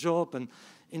looking for a job and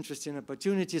interesting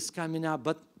opportunities coming up,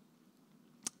 but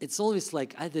it's always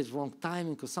like I did wrong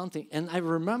timing or something. And I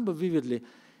remember vividly,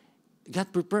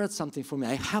 God prepared something for me.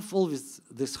 I have always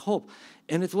this hope.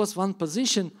 And it was one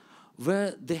position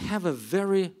where they have a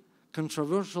very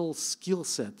controversial skill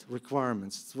set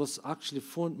requirements. It was actually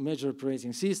 4 major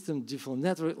operating systems, different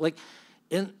network,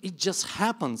 and it just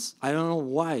happens, I don't know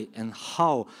why and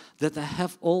how, that I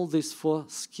have all these 4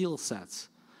 skill sets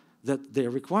that they're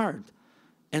required.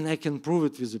 And I can prove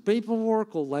it with the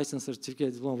paperwork or license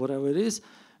certificate, whatever it is.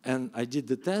 And I did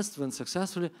the test, went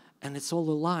successfully, and it's all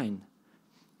aligned.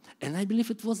 And I believe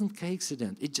it wasn't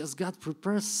coincidence. It just God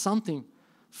prepares something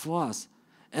for us.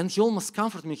 And he almost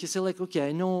comforted me. He said, like, okay,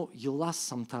 I know you lost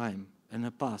some time in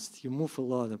the past. You move a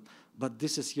lot, but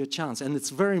this is your chance. And it's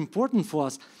very important for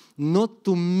us not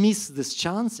to miss this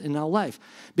chance in our life.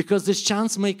 Because this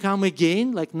chance may come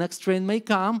again, like next train may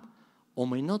come, or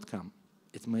may not come.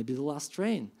 It may be the last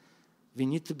train. We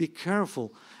need to be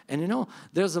careful. And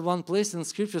there's one place in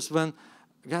scriptures when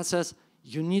God says,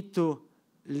 you need to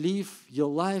live your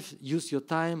life, use your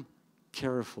time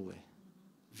carefully.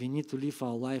 We need to live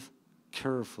our life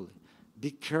carefully.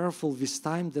 be careful with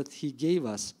time that He gave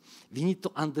us. We need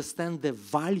to understand the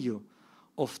value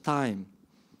of time.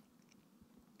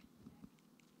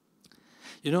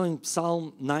 You know, in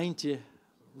Psalm 90,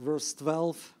 verse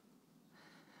 12,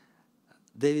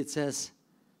 David says,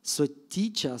 "So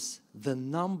teach us the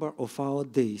number of our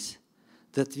days,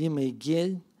 that we may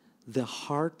gain the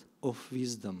heart of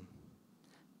wisdom."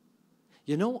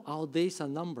 You know, our days are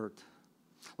numbered.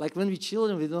 Like when we're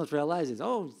children, we don't realize it.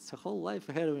 Oh, it's a whole life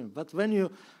ahead of him. But when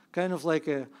you kind of like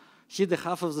hit the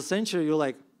half of the century, you're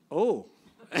like, oh,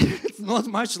 it's not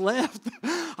much left.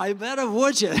 I better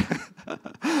watch it.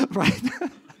 Right?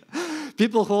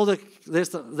 People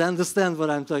they understand what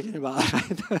I'm talking about,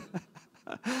 right?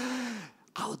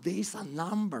 Our days are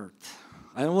numbered.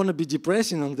 I don't want to be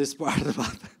depressing on this part,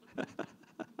 but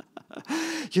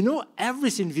you know,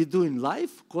 everything we do in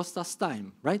life costs us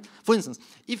time, right? For instance,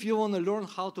 if you want to learn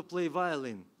how to play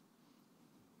violin,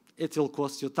 it will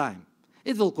cost you time.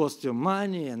 It will cost you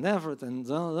money and effort, and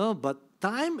but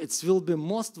time, it will be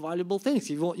most valuable things.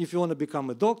 If you want to become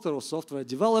a doctor or software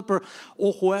developer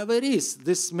or whoever it is,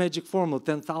 this magic formula,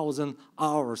 10,000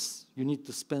 hours you need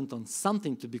to spend on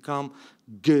something to become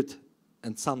good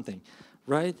and something,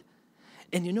 right?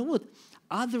 And you know what?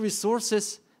 Other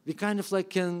resources we kind of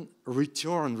like can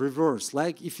reverse.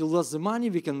 Like if you lost the money,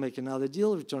 we can make another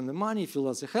deal, return the money. If you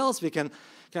lost the health, we can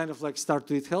kind of like start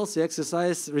to eat healthy,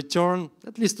 exercise, return,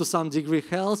 at least to some degree,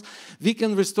 health. We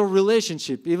can restore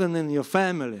relationship, even in your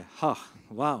family. Oh,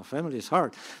 wow, family is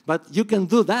hard. But you can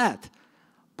do that.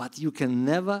 But you can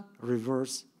never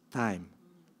reverse time.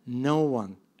 No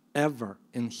one ever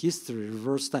in history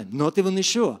reversed time. Not even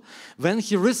Yeshua. When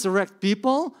He resurrects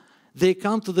people, they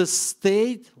come to the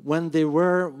state when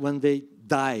they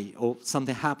die or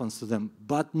something happens to them.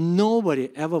 But nobody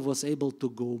ever was able to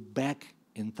go back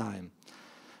in time.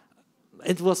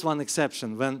 It was one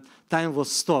exception when time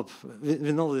was stopped.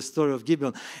 We know the story of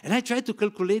Gibeon. And I tried to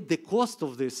calculate the cost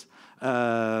of this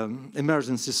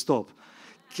emergency stop.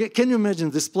 Can you imagine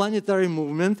this planetary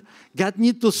movement? God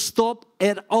need to stop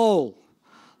at all.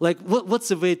 Like, what's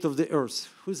the weight of the Earth?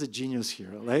 Who's a genius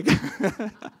here? Like,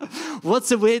 what's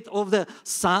the weight of the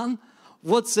sun?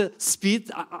 What's the speed?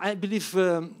 I believe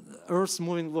Earth's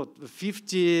moving,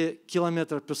 50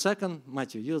 kilometers per second?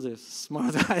 Matthew, you're the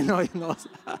smart guy. I know you know.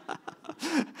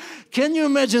 Can you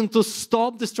imagine to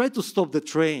stop this? Try to stop the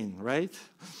train, right?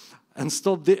 And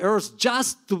stop the Earth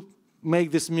just to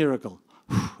make this miracle.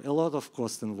 A lot of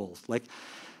cost involved. Like,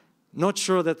 not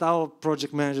sure that our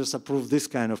project managers approve this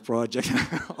kind of project.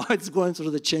 Or it's going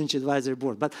through the change advisory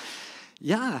board. But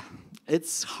yeah,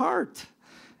 it's hard.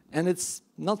 And it's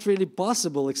not really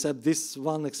possible except this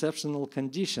one exceptional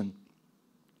condition.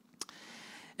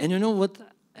 And you know what?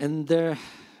 And they're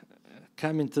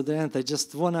coming to the end. I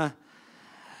just want to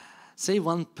say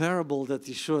one parable that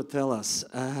Yeshua tells us.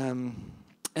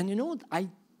 And you know what? A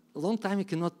long time I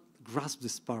cannot grasp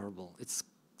this parable. It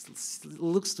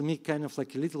looks to me kind of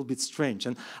like a little bit strange.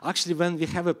 And actually, when we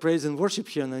have a praise and worship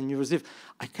here on New Year's Eve,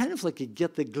 I kind of like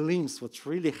get a glimpse what's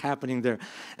really happening there.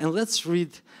 And let's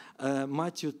read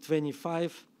Matthew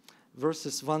 25,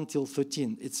 verses 1 till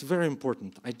 13. It's very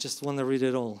important. I just want to read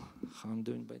it all. How I'm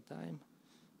doing by time?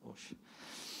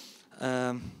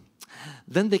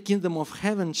 Then the kingdom of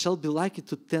heaven shall be likened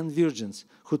to 10 virgins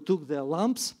who took their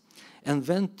lamps and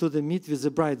went to the meet with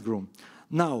the bridegroom.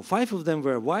 Now, 5 of them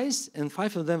were wise and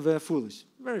 5 of them were foolish.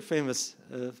 Very famous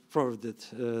proverb that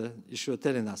Yeshua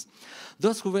telling us.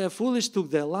 Those who were foolish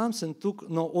took their lamps and took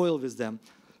no oil with them.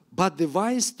 But the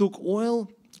wise took oil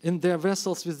in their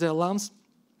vessels with their lamps.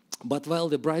 But while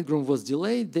the bridegroom was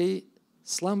delayed, they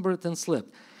slumbered and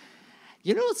slept.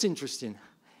 You know what's interesting?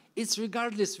 It's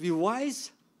regardless we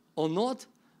wise or not,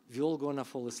 we all gonna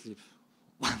fall asleep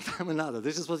one time or another.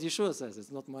 This is what Yeshua says.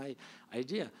 It's not my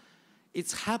idea. It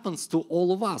happens to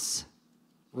all of us,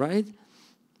 right?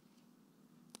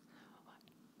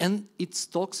 And it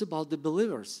talks about the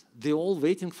believers. They're all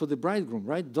waiting for the bridegroom,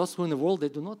 right? Those who in the world, they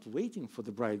do not waiting for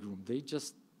the bridegroom. They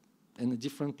just in a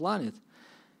different planet.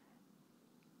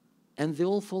 And they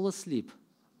all fall asleep.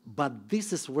 But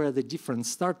this is where the difference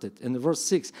started. In verse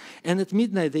 6, and at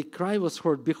midnight the cry was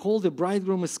heard, behold, the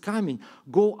bridegroom is coming.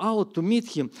 Go out to meet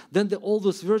him. Then the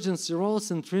oldest virgins arose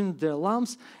and trimmed their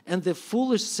lamps. And the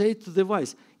foolish said to the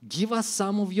wise, give us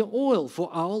some of your oil,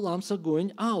 for our lamps are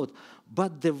going out.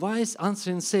 But the wise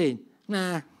answering saying,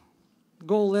 nah,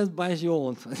 go, let's buy your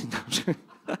own.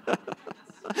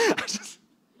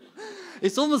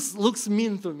 It almost looks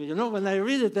mean to me, you know, when I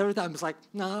read it every time, it's like,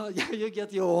 no, you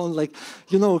get your own, like,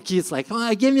 you know, kids like,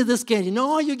 oh, give me this candy.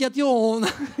 No, you get your own.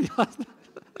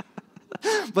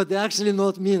 But they're actually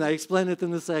not mean. I explain it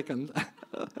in a second.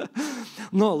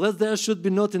 No, lest there should be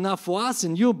not enough for us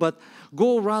and you, but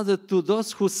go rather to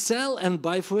those who sell and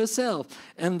buy for yourself.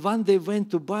 And when they went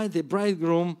to buy, the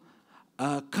bridegroom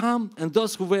come, and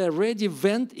those who were ready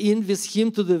went in with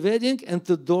him to the wedding, and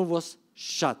the door was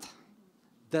shut.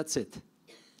 That's it.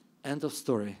 End of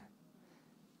story.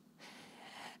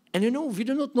 And you know, we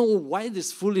do not know why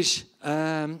this foolish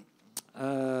virgin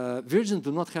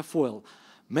do not have oil.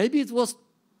 Maybe it was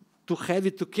too heavy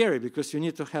to carry, because you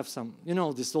need to have some, you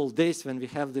know, these old days when we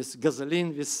have this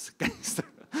gasoline with canister,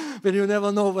 when you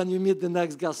never know when you meet the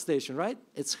next gas station, right?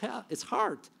 It's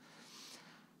hard.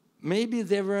 Maybe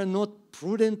they were not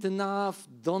prudent enough,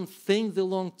 don't think the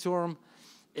long term.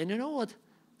 And you know what?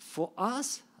 For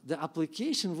us, the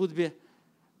application would be,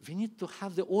 we need to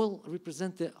have the oil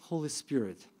represent the Holy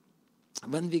Spirit.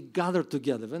 When we gather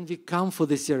together, when we come for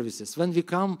the services, when we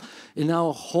come in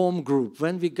our home group,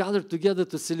 when we gather together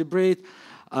to celebrate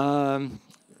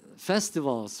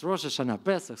festivals, Rosh Hashanah,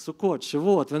 Pesach, Sukkot,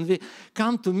 Shavuot, when we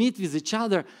come to meet with each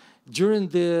other during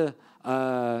the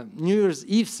New Year's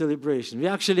Eve celebration, we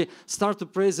actually start to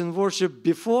praise and worship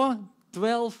before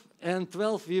 12, and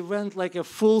 12 we went like a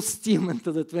full steam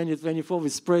into the 2024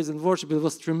 with praise and worship. It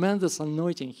was tremendous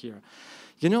anointing here.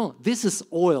 You know, this is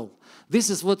oil.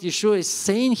 This is what Yeshua is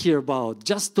saying here about,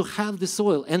 just to have this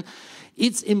oil. And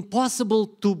it's impossible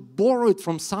to borrow it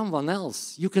from someone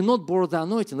else. You cannot borrow the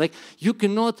anointing. Like, you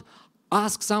cannot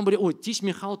ask somebody, oh, teach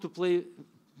me how to play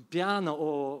piano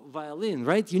or violin,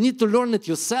 right? You need to learn it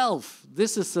yourself.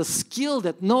 This is a skill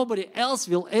that nobody else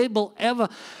will ever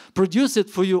produce it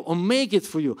for you or make it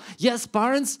for you. Yes,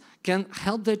 parents can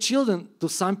help their children to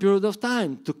some period of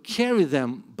time to carry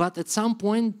them, but at some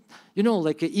point, you know,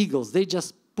 like eagles, they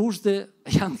just push the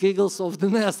young eagles off the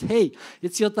nest. Hey,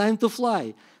 it's your time to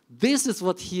fly. This is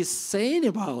what he's saying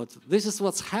about. This is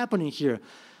what's happening here.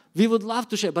 We would love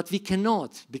to share, but we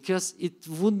cannot, because it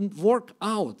wouldn't work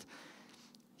out.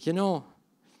 You know,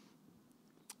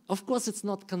 of course, it's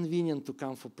not convenient to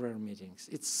come for prayer meetings.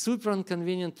 It's super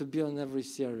inconvenient to be on every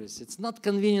service. It's not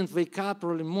convenient to wake up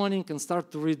early morning and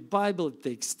start to read Bible. It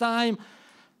takes time.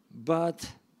 But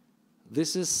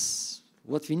this is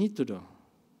what we need to do,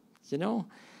 you know?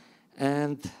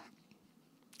 And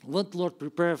what Lord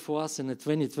prepared for us in the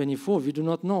 2024, we do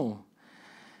not know.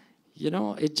 You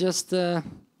know, it just,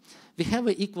 we have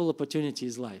an equal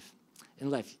opportunities in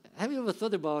life. Have you ever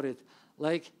thought about it?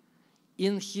 Like,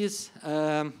 in his,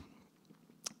 I'm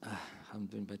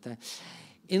doing by time.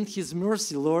 In his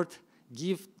mercy, Lord,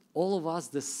 give all of us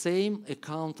the same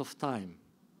account of time.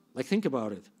 Like, think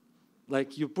about it.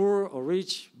 Like, you poor or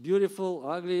rich, beautiful,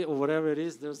 ugly, or whatever it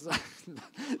is,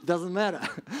 doesn't matter.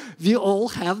 We all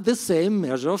have the same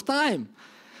measure of time.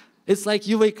 It's like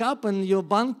you wake up and your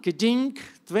bank, ding,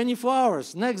 24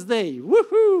 hours. Next day,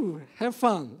 woohoo, have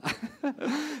fun.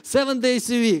 7 days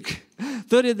a week,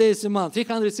 30 days a month,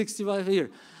 365 a year.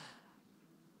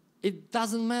 It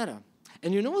doesn't matter.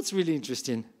 And you know what's really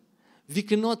interesting? We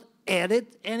cannot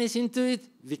edit anything to it.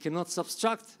 We cannot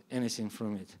subtract anything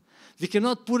from it. We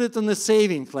cannot put it on a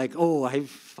saving, like, oh,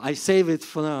 I save it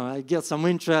for now, I get some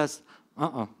interest.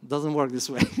 Doesn't work this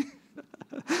way.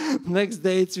 Next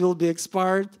day it will be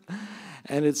expired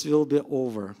and it will be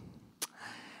over.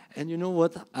 And you know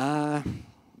what? I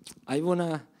want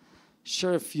to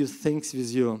share a few things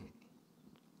with you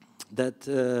that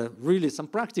really some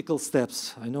practical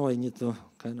steps. I know I need to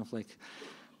kind of like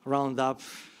round up.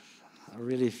 I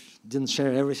really didn't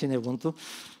share everything I want to.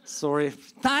 Sorry.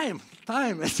 Time.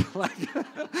 It's like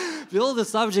we all the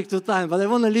subject to time, but I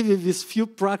want to leave you with few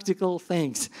practical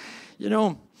things. You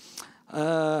know,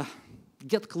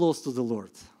 get close to the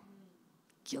Lord.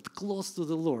 Get close to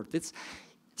the Lord.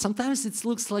 Sometimes it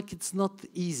looks like it's not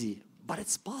easy, but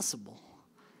it's possible.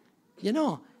 You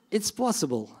know, it's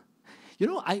possible. You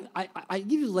know, I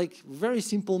give you like very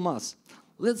simple math.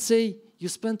 Let's say you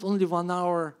spend only 1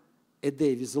 hour a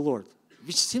day with the Lord,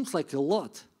 which seems like a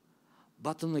lot.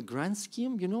 But on the grand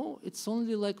scheme, you know, it's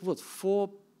only like, what,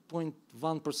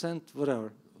 4.1%,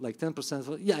 whatever, like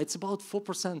 10%. Yeah, it's about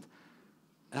 4%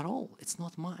 at all. It's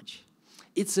not much.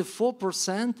 It's a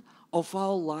 4% of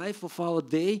our life, of our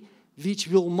day, which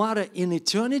will matter in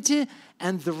eternity,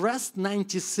 and the rest,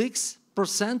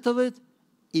 96% of it,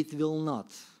 it will not.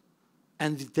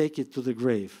 And we take it to the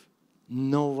grave.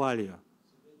 No value.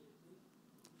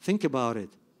 Think about it.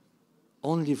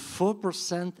 Only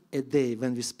 4% a day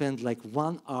when we spend like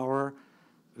 1 hour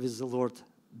with the Lord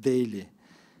daily.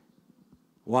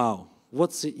 Wow,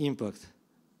 what's the impact?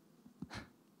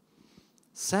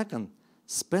 Second,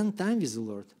 spend time with the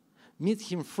Lord. Meet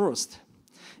Him first.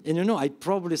 And you know, I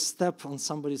probably step on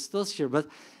somebody's toes here, but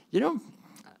you know,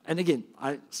 and again,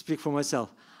 I speak for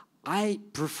myself. I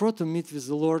prefer to meet with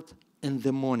the Lord in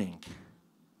the morning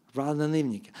rather than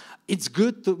evening. It's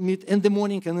good to meet in the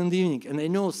morning and in the evening. And I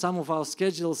know some of our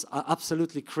schedules are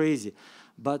absolutely crazy.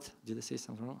 But, did I say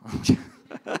something wrong?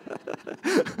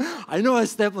 I know I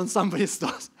step on somebody's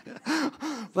toes.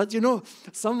 But you know,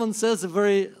 someone says a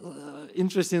very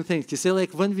interesting thing. He said,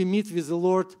 like, when we meet with the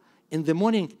Lord in the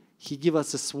morning, He gives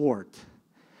us a sword.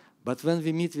 But when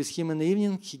we meet with Him in the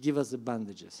evening, He gives us the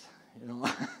bandages. You know,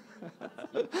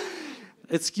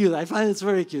 it's cute. I find it's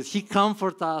very cute. He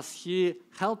comforts us. He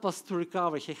helps us to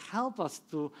recover. He helps us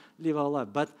to live our life.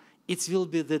 But it will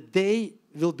be the day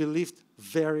will be lived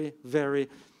very, very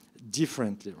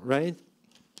differently, right?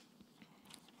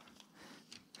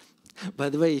 By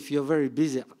the way, if you're very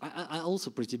busy, I'm also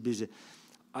pretty busy.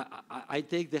 I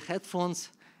take the headphones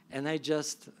and I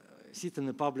just sit in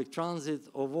the public transit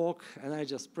or walk and I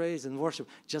just praise and worship.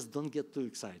 Just don't get too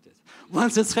excited.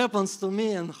 Once it happens to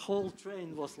me and the whole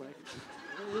train was like,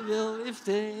 we will lift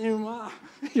him up,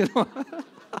 you know.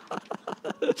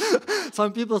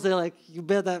 Some people say like, you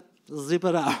better zip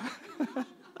it up.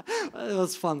 It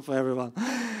was fun for everyone.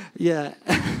 Yeah.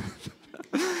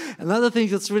 Another thing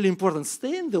that's really important,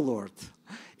 stay in the Lord.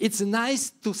 It's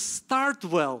nice to start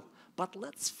well, but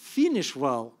let's finish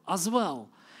well as well.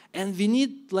 And we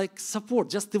need like support,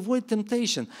 just avoid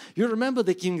temptation. You remember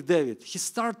the King David, he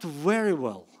started very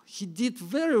well. He did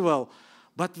very well.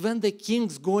 But when the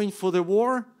king's going for the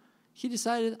war, he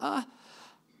decided, I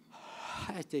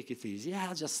take it easy.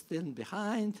 I'll just stand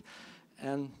behind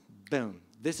and boom.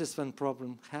 This is when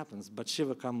problem happens. But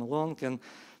Shiva come along and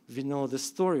we know the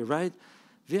story, right?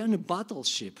 We're in a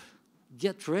battleship.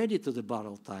 Get ready to the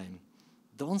battle time.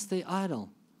 Don't stay idle.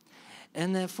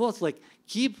 And I thought, like,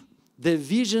 keep the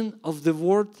vision of the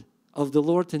word of the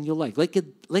Lord in your life. Like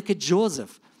a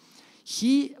Joseph.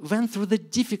 He went through the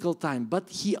difficult time, but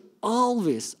he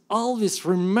always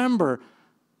remember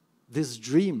this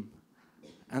dream.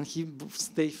 And he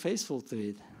stayed faithful to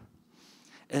it.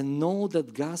 And know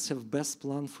that God has best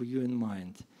plan for you in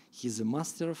mind. He's a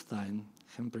master of time.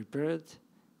 He prepared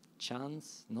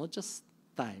chance, not just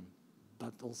time,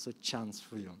 but also chance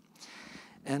for you.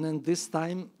 And in this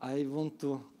time, I want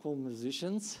to call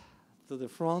musicians to the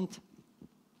front.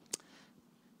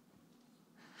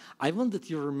 I want that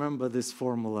you remember this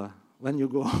formula when you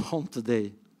go home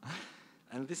today.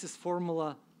 And this is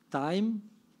formula time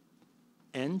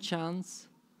and chance.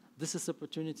 This is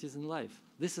opportunities in life.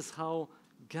 This is how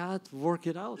God worked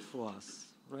it out for us,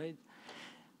 right?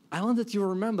 I want that you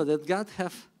remember that God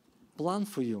have plan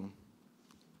for you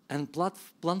and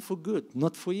plan for good,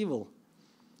 not for evil.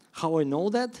 How I know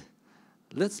that?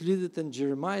 Let's read it in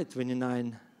Jeremiah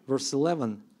 29, verse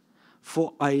 11.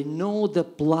 For I know the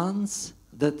plans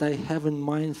that I have in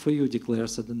mind for you,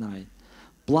 declares Adonai.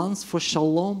 Plans for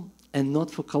shalom and not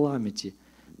for calamity,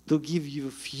 to give you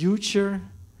future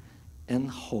and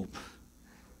hope.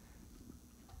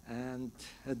 And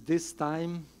at this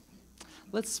time,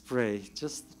 let's pray.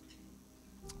 Just,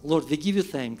 Lord, we give you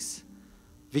thanks.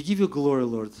 We give you glory,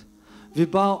 Lord. We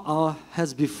bow our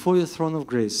heads before your throne of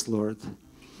grace, Lord.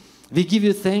 We give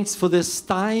you thanks for this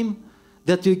time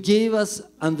that you gave us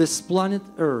on this planet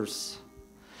Earth.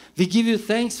 We give you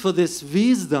thanks for this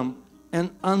wisdom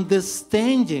and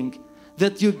understanding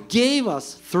that you gave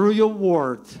us through your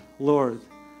word, Lord.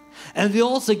 And we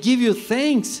also give you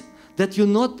thanks that you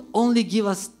not only give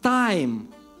us time,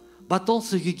 but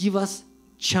also you give us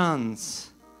chance.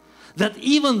 That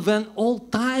even when all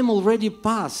time already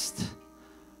passed,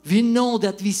 we know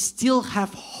that we still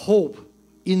have hope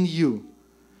in you.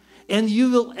 And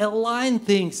you will align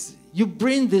things. You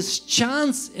bring this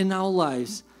chance in our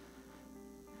lives.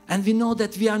 And we know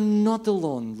that we are not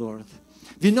alone, Lord.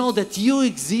 We know that you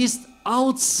exist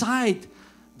outside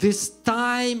this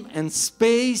time and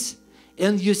space,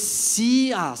 and you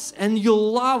see us, and you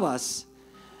love us,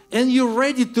 and you're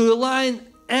ready to align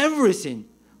everything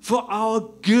for our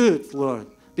good, Lord,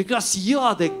 because you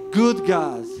are the good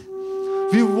God.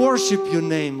 We worship your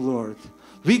name, Lord.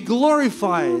 We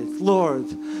glorify it, Lord.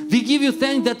 We give you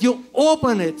thanks that you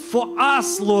open it for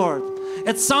us, Lord,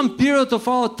 at some period of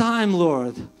our time,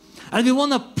 Lord. And we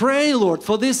want to pray, Lord,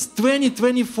 for this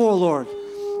 2024, Lord,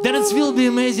 that it will be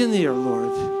amazing year,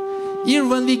 Lord. Year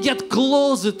when we get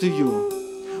closer to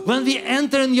you, when we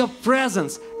enter in your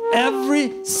presence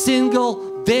every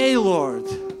single day, Lord.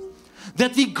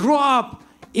 That we grow up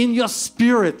in your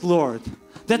spirit, Lord.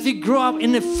 That we grow up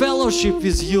in a fellowship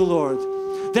with you, Lord.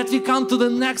 That we come to the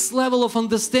next level of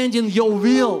understanding your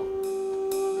will.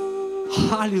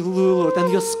 Hallelujah, Lord.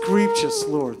 And your scriptures,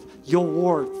 Lord. Your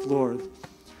word, Lord.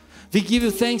 We give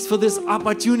you thanks for this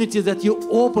opportunity that you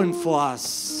open for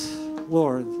us,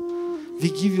 Lord. We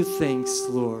give you thanks,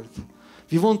 Lord.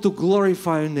 We want to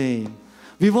glorify your name.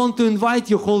 We want to invite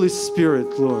you, Holy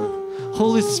Spirit, Lord.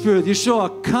 Holy Spirit,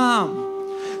 Yeshua,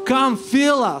 come. Come,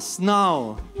 fill us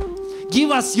now.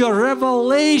 Give us your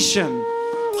revelation,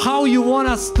 how you want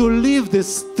us to live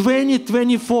this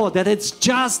 2024, that it's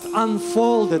just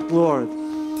unfolded, Lord.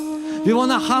 We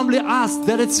want to humbly ask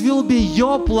that it will be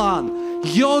your plan,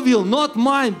 your will, not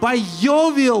mine, but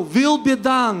your will be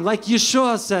done, like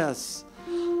Yeshua says.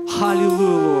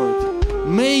 Hallelujah, Lord.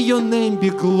 May your name be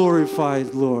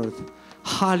glorified, Lord.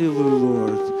 Hallelujah,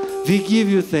 Lord. We give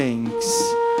you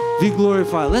thanks. We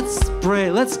glorify. Let's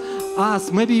pray. Let's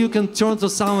ask. Maybe you can turn to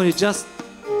somebody. Just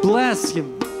bless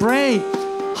him. Pray.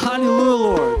 Hallelujah,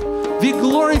 Lord. We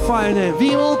glorify your name.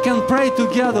 We all can pray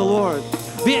together, Lord.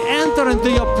 We enter into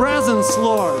your presence,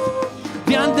 Lord.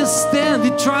 We understand.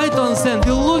 We try to understand.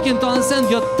 We're looking to understand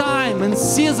your time and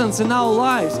seasons in our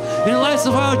lives, in the lives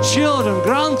of our children,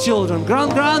 grandchildren,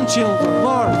 grandchildren,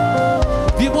 Lord.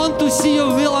 We want to see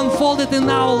your will unfolded in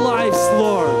our lives,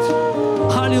 Lord.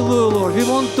 Hallelujah, Lord. We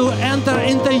want to enter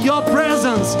into your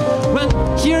presence. When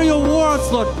hear your words,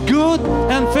 Lord, good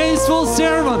and faithful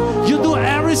servant, you do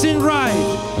everything right.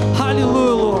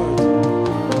 Hallelujah, Lord.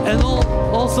 And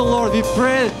also, Lord, we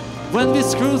pray when we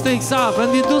screw things up,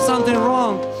 when we do something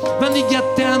wrong, when we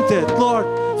get tempted, Lord,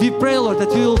 we pray, Lord,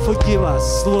 that you will forgive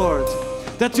us, Lord,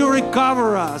 that you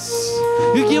recover us.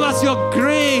 You give us your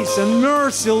grace and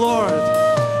mercy, Lord,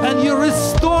 and you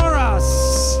restore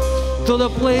us to the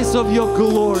place of your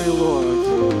glory,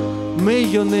 Lord. May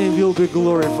your name will be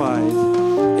glorified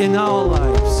in our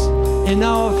lives, in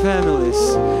our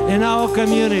families, in our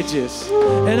communities,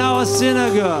 in our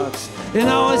synagogues, in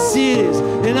our cities,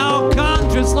 in our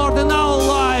countries, Lord, in our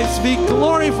lives. We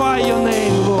glorify your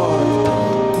name,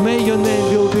 Lord. May your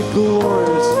name will be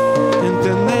glorious. In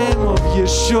the name of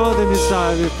Yeshua the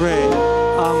Messiah we pray.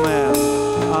 Amen.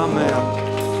 Amen.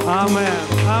 Amen.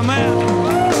 Amen.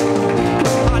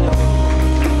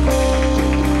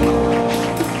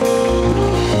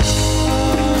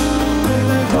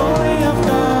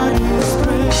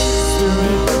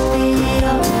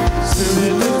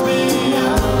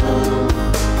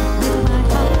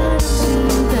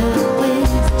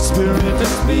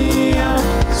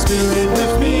 Spirit,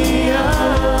 lift me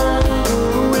up,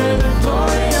 where the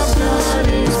glory of God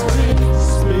is great.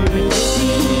 Spirit, lift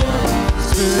me up,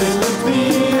 Spirit, lift me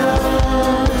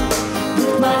up,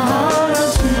 with my heart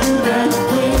unto that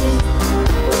place.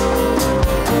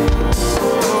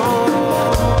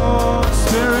 Oh,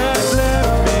 Spirit,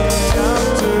 lift me up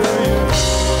to you.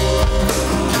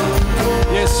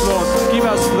 Yes, Lord, give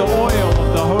us the oil of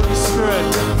the Holy Spirit.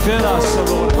 Fill us, O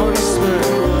Lord, Holy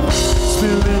Spirit.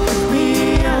 Spirit, lift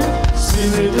me up,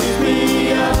 Spirit, lift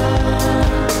me up,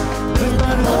 with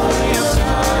my glory of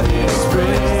God is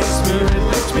great. Spirit,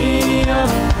 lift me up,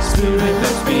 Spirit,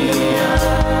 lift me up,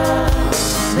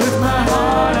 with my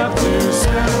heart up to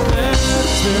heaven.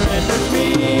 Spirit, lift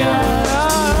me up,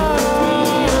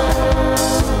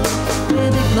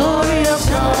 with the glory of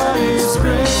God is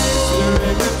great.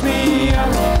 Spirit, lift me up,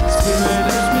 Spirit,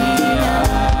 lift me up.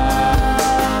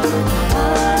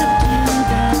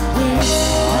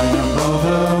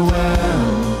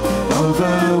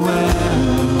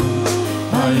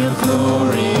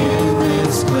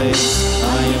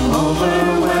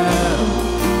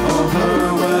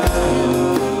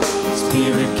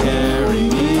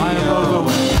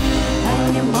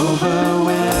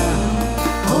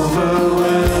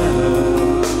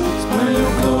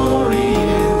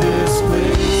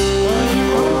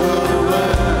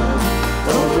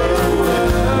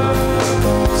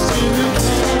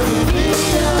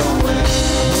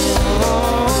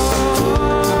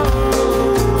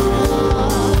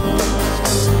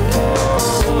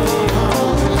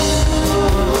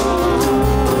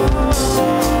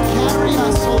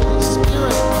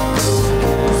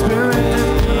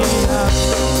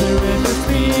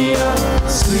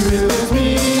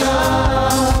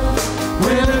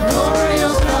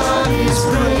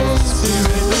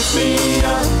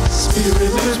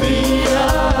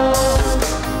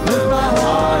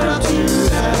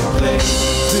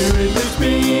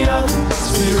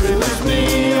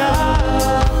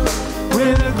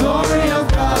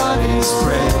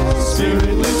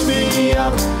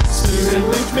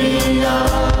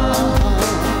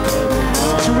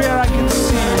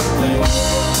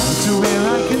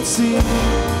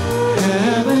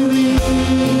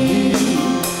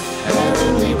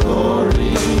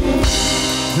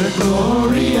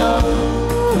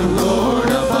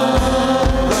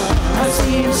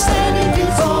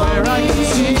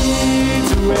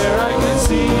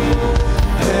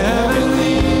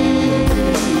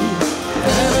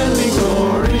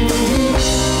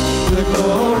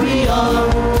 Glory of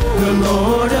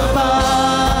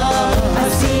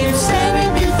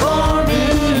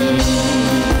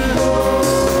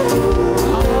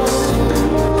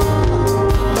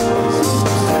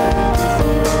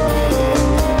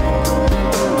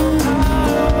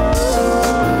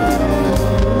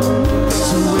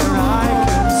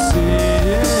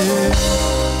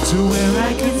to where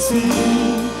I can see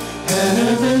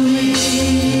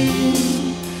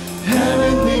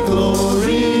heavenly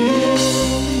glory,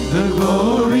 the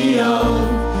glory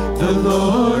of the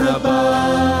Lord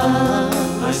above.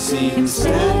 I see him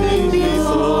standing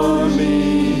before me.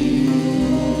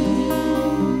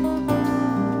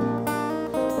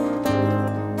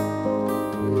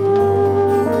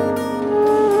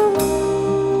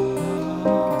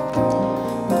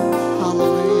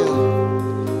 Hallelujah.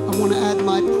 I want to add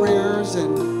my prayers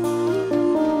and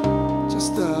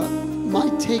just my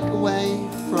takeaway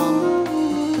from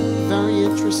a very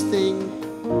interesting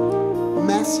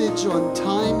message on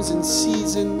times and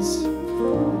seasons.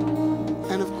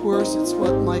 And of course, it's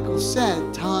what Michael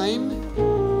said, time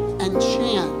and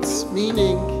chance,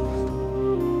 meaning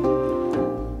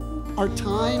our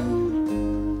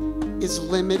time is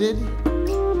limited,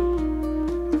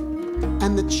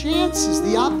 and the chances,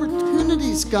 the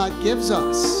opportunities God gives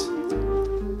us,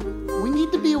 we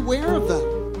need to be aware of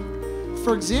them.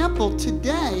 For example,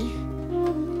 today,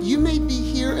 you may be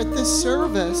here at this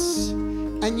service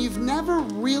and you've never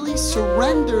really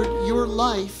surrendered your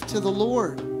life to the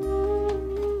Lord.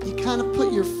 You kind of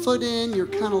put your foot in, you're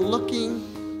kind of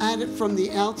looking at it from the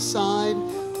outside,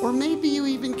 or maybe you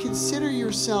even consider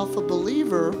yourself a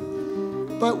believer,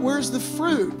 but where's the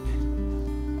fruit?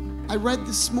 I read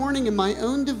this morning in my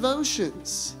own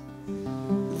devotions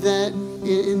that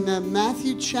in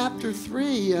Matthew chapter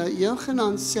 3,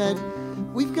 Yochanan said,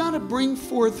 we've got to bring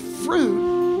forth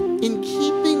fruit in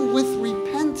keeping with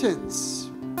repentance.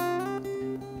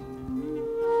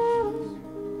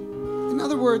 In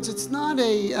other words, it's not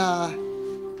an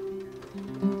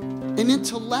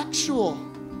intellectual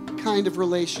kind of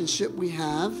relationship we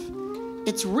have.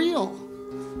 It's real.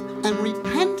 And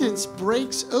repentance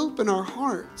breaks open our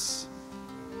hearts.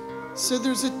 So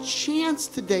there's a chance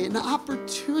today, an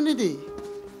opportunity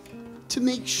to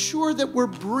make sure that we're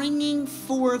bringing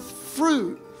forth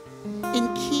fruit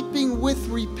in keeping with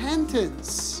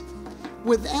repentance.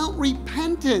 Without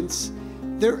repentance,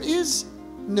 there is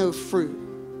no fruit.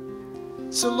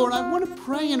 So, Lord, I want to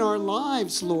pray in our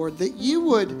lives, Lord, that you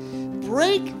would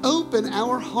break open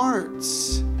our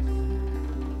hearts,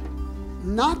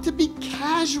 not to be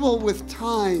casual with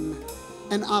time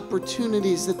and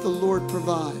opportunities that the Lord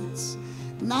provides,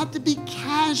 not to be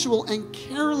casual and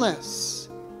careless,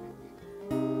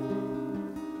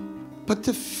 but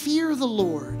to fear the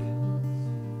Lord.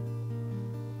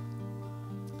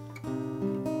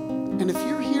 And if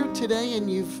you're here today and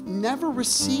you've never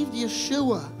received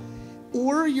Yeshua,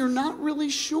 or you're not really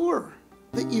sure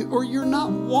that you're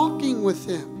not walking with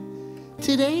him,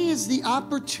 today is the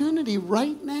opportunity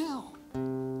right now,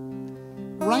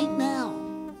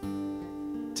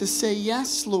 to say,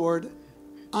 yes, Lord,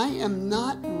 I am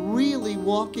not really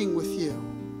walking with you.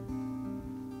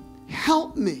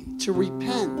 Help me to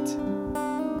repent.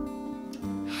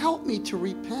 Help me to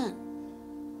repent.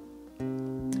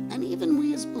 And even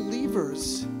we as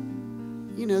believers,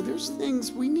 you know, there's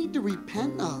things we need to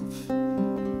repent of.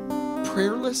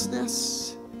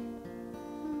 Prayerlessness,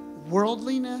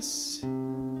 worldliness.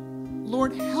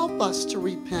 Lord, help us to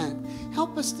repent.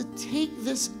 Help us to take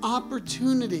this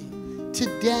opportunity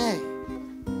today,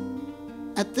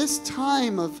 at this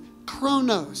time of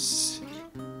Chronos,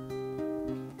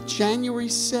 January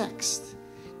 6th,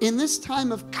 in this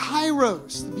time of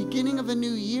Kairos, the beginning of a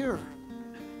new year,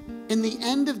 in the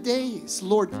end of days.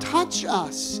 Lord, touch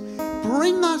us.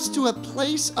 Bring us to a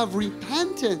place of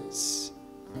repentance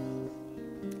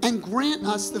and grant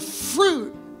us the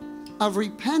fruit of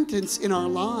repentance in our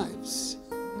lives.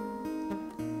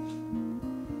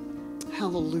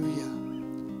 Hallelujah.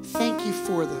 Thank you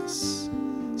for this.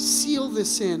 Seal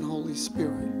this in, Holy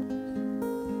Spirit.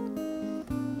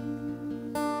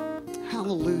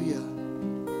 Hallelujah.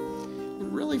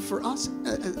 And really for us,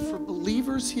 for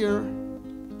believers here,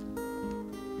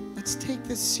 let's take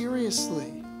this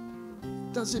seriously.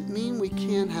 Doesn't mean we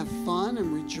can't have fun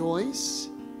and rejoice.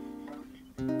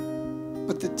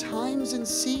 But the times and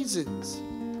seasons,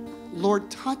 Lord,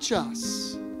 touch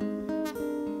us.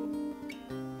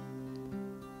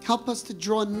 Help us to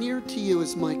draw near to you,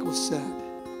 as Michael said,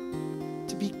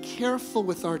 to be careful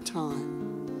with our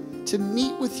time, to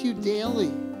meet with you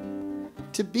daily,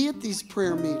 to be at these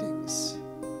prayer meetings,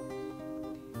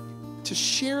 to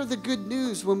share the good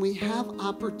news when we have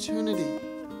opportunity.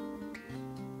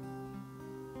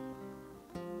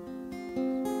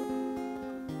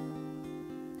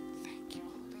 Thank you,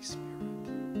 Holy Spirit.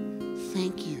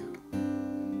 Thank you.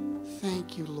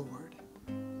 Thank you, Lord.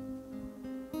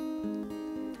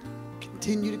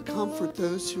 Continue to comfort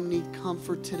those who need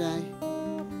comfort today.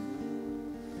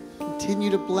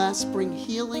 Continue to bless, bring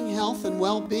healing, health, and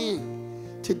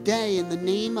well-being today in the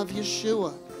name of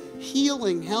Yeshua.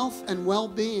 Healing, health, and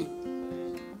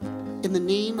well-being in the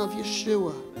name of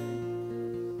Yeshua.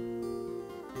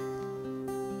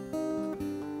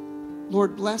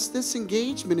 Lord, bless this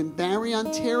engagement in Barrie,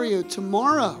 Ontario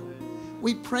tomorrow.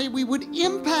 We pray we would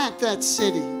impact that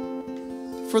city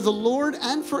for the Lord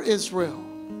and for Israel.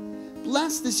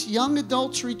 Bless this young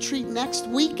adults retreat next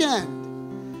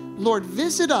weekend. Lord,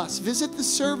 visit us. Visit the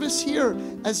service here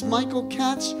as Michael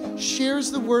Katz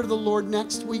shares the word of the Lord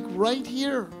next week right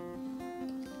here.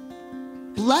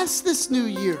 Bless this new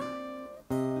year.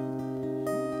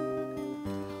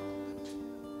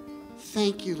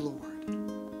 Thank you, Lord.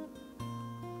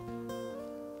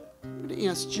 I'm going to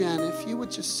ask Jen if you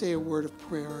would just say a word of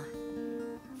prayer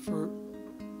for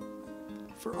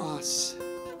us,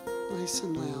 nice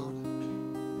and loud.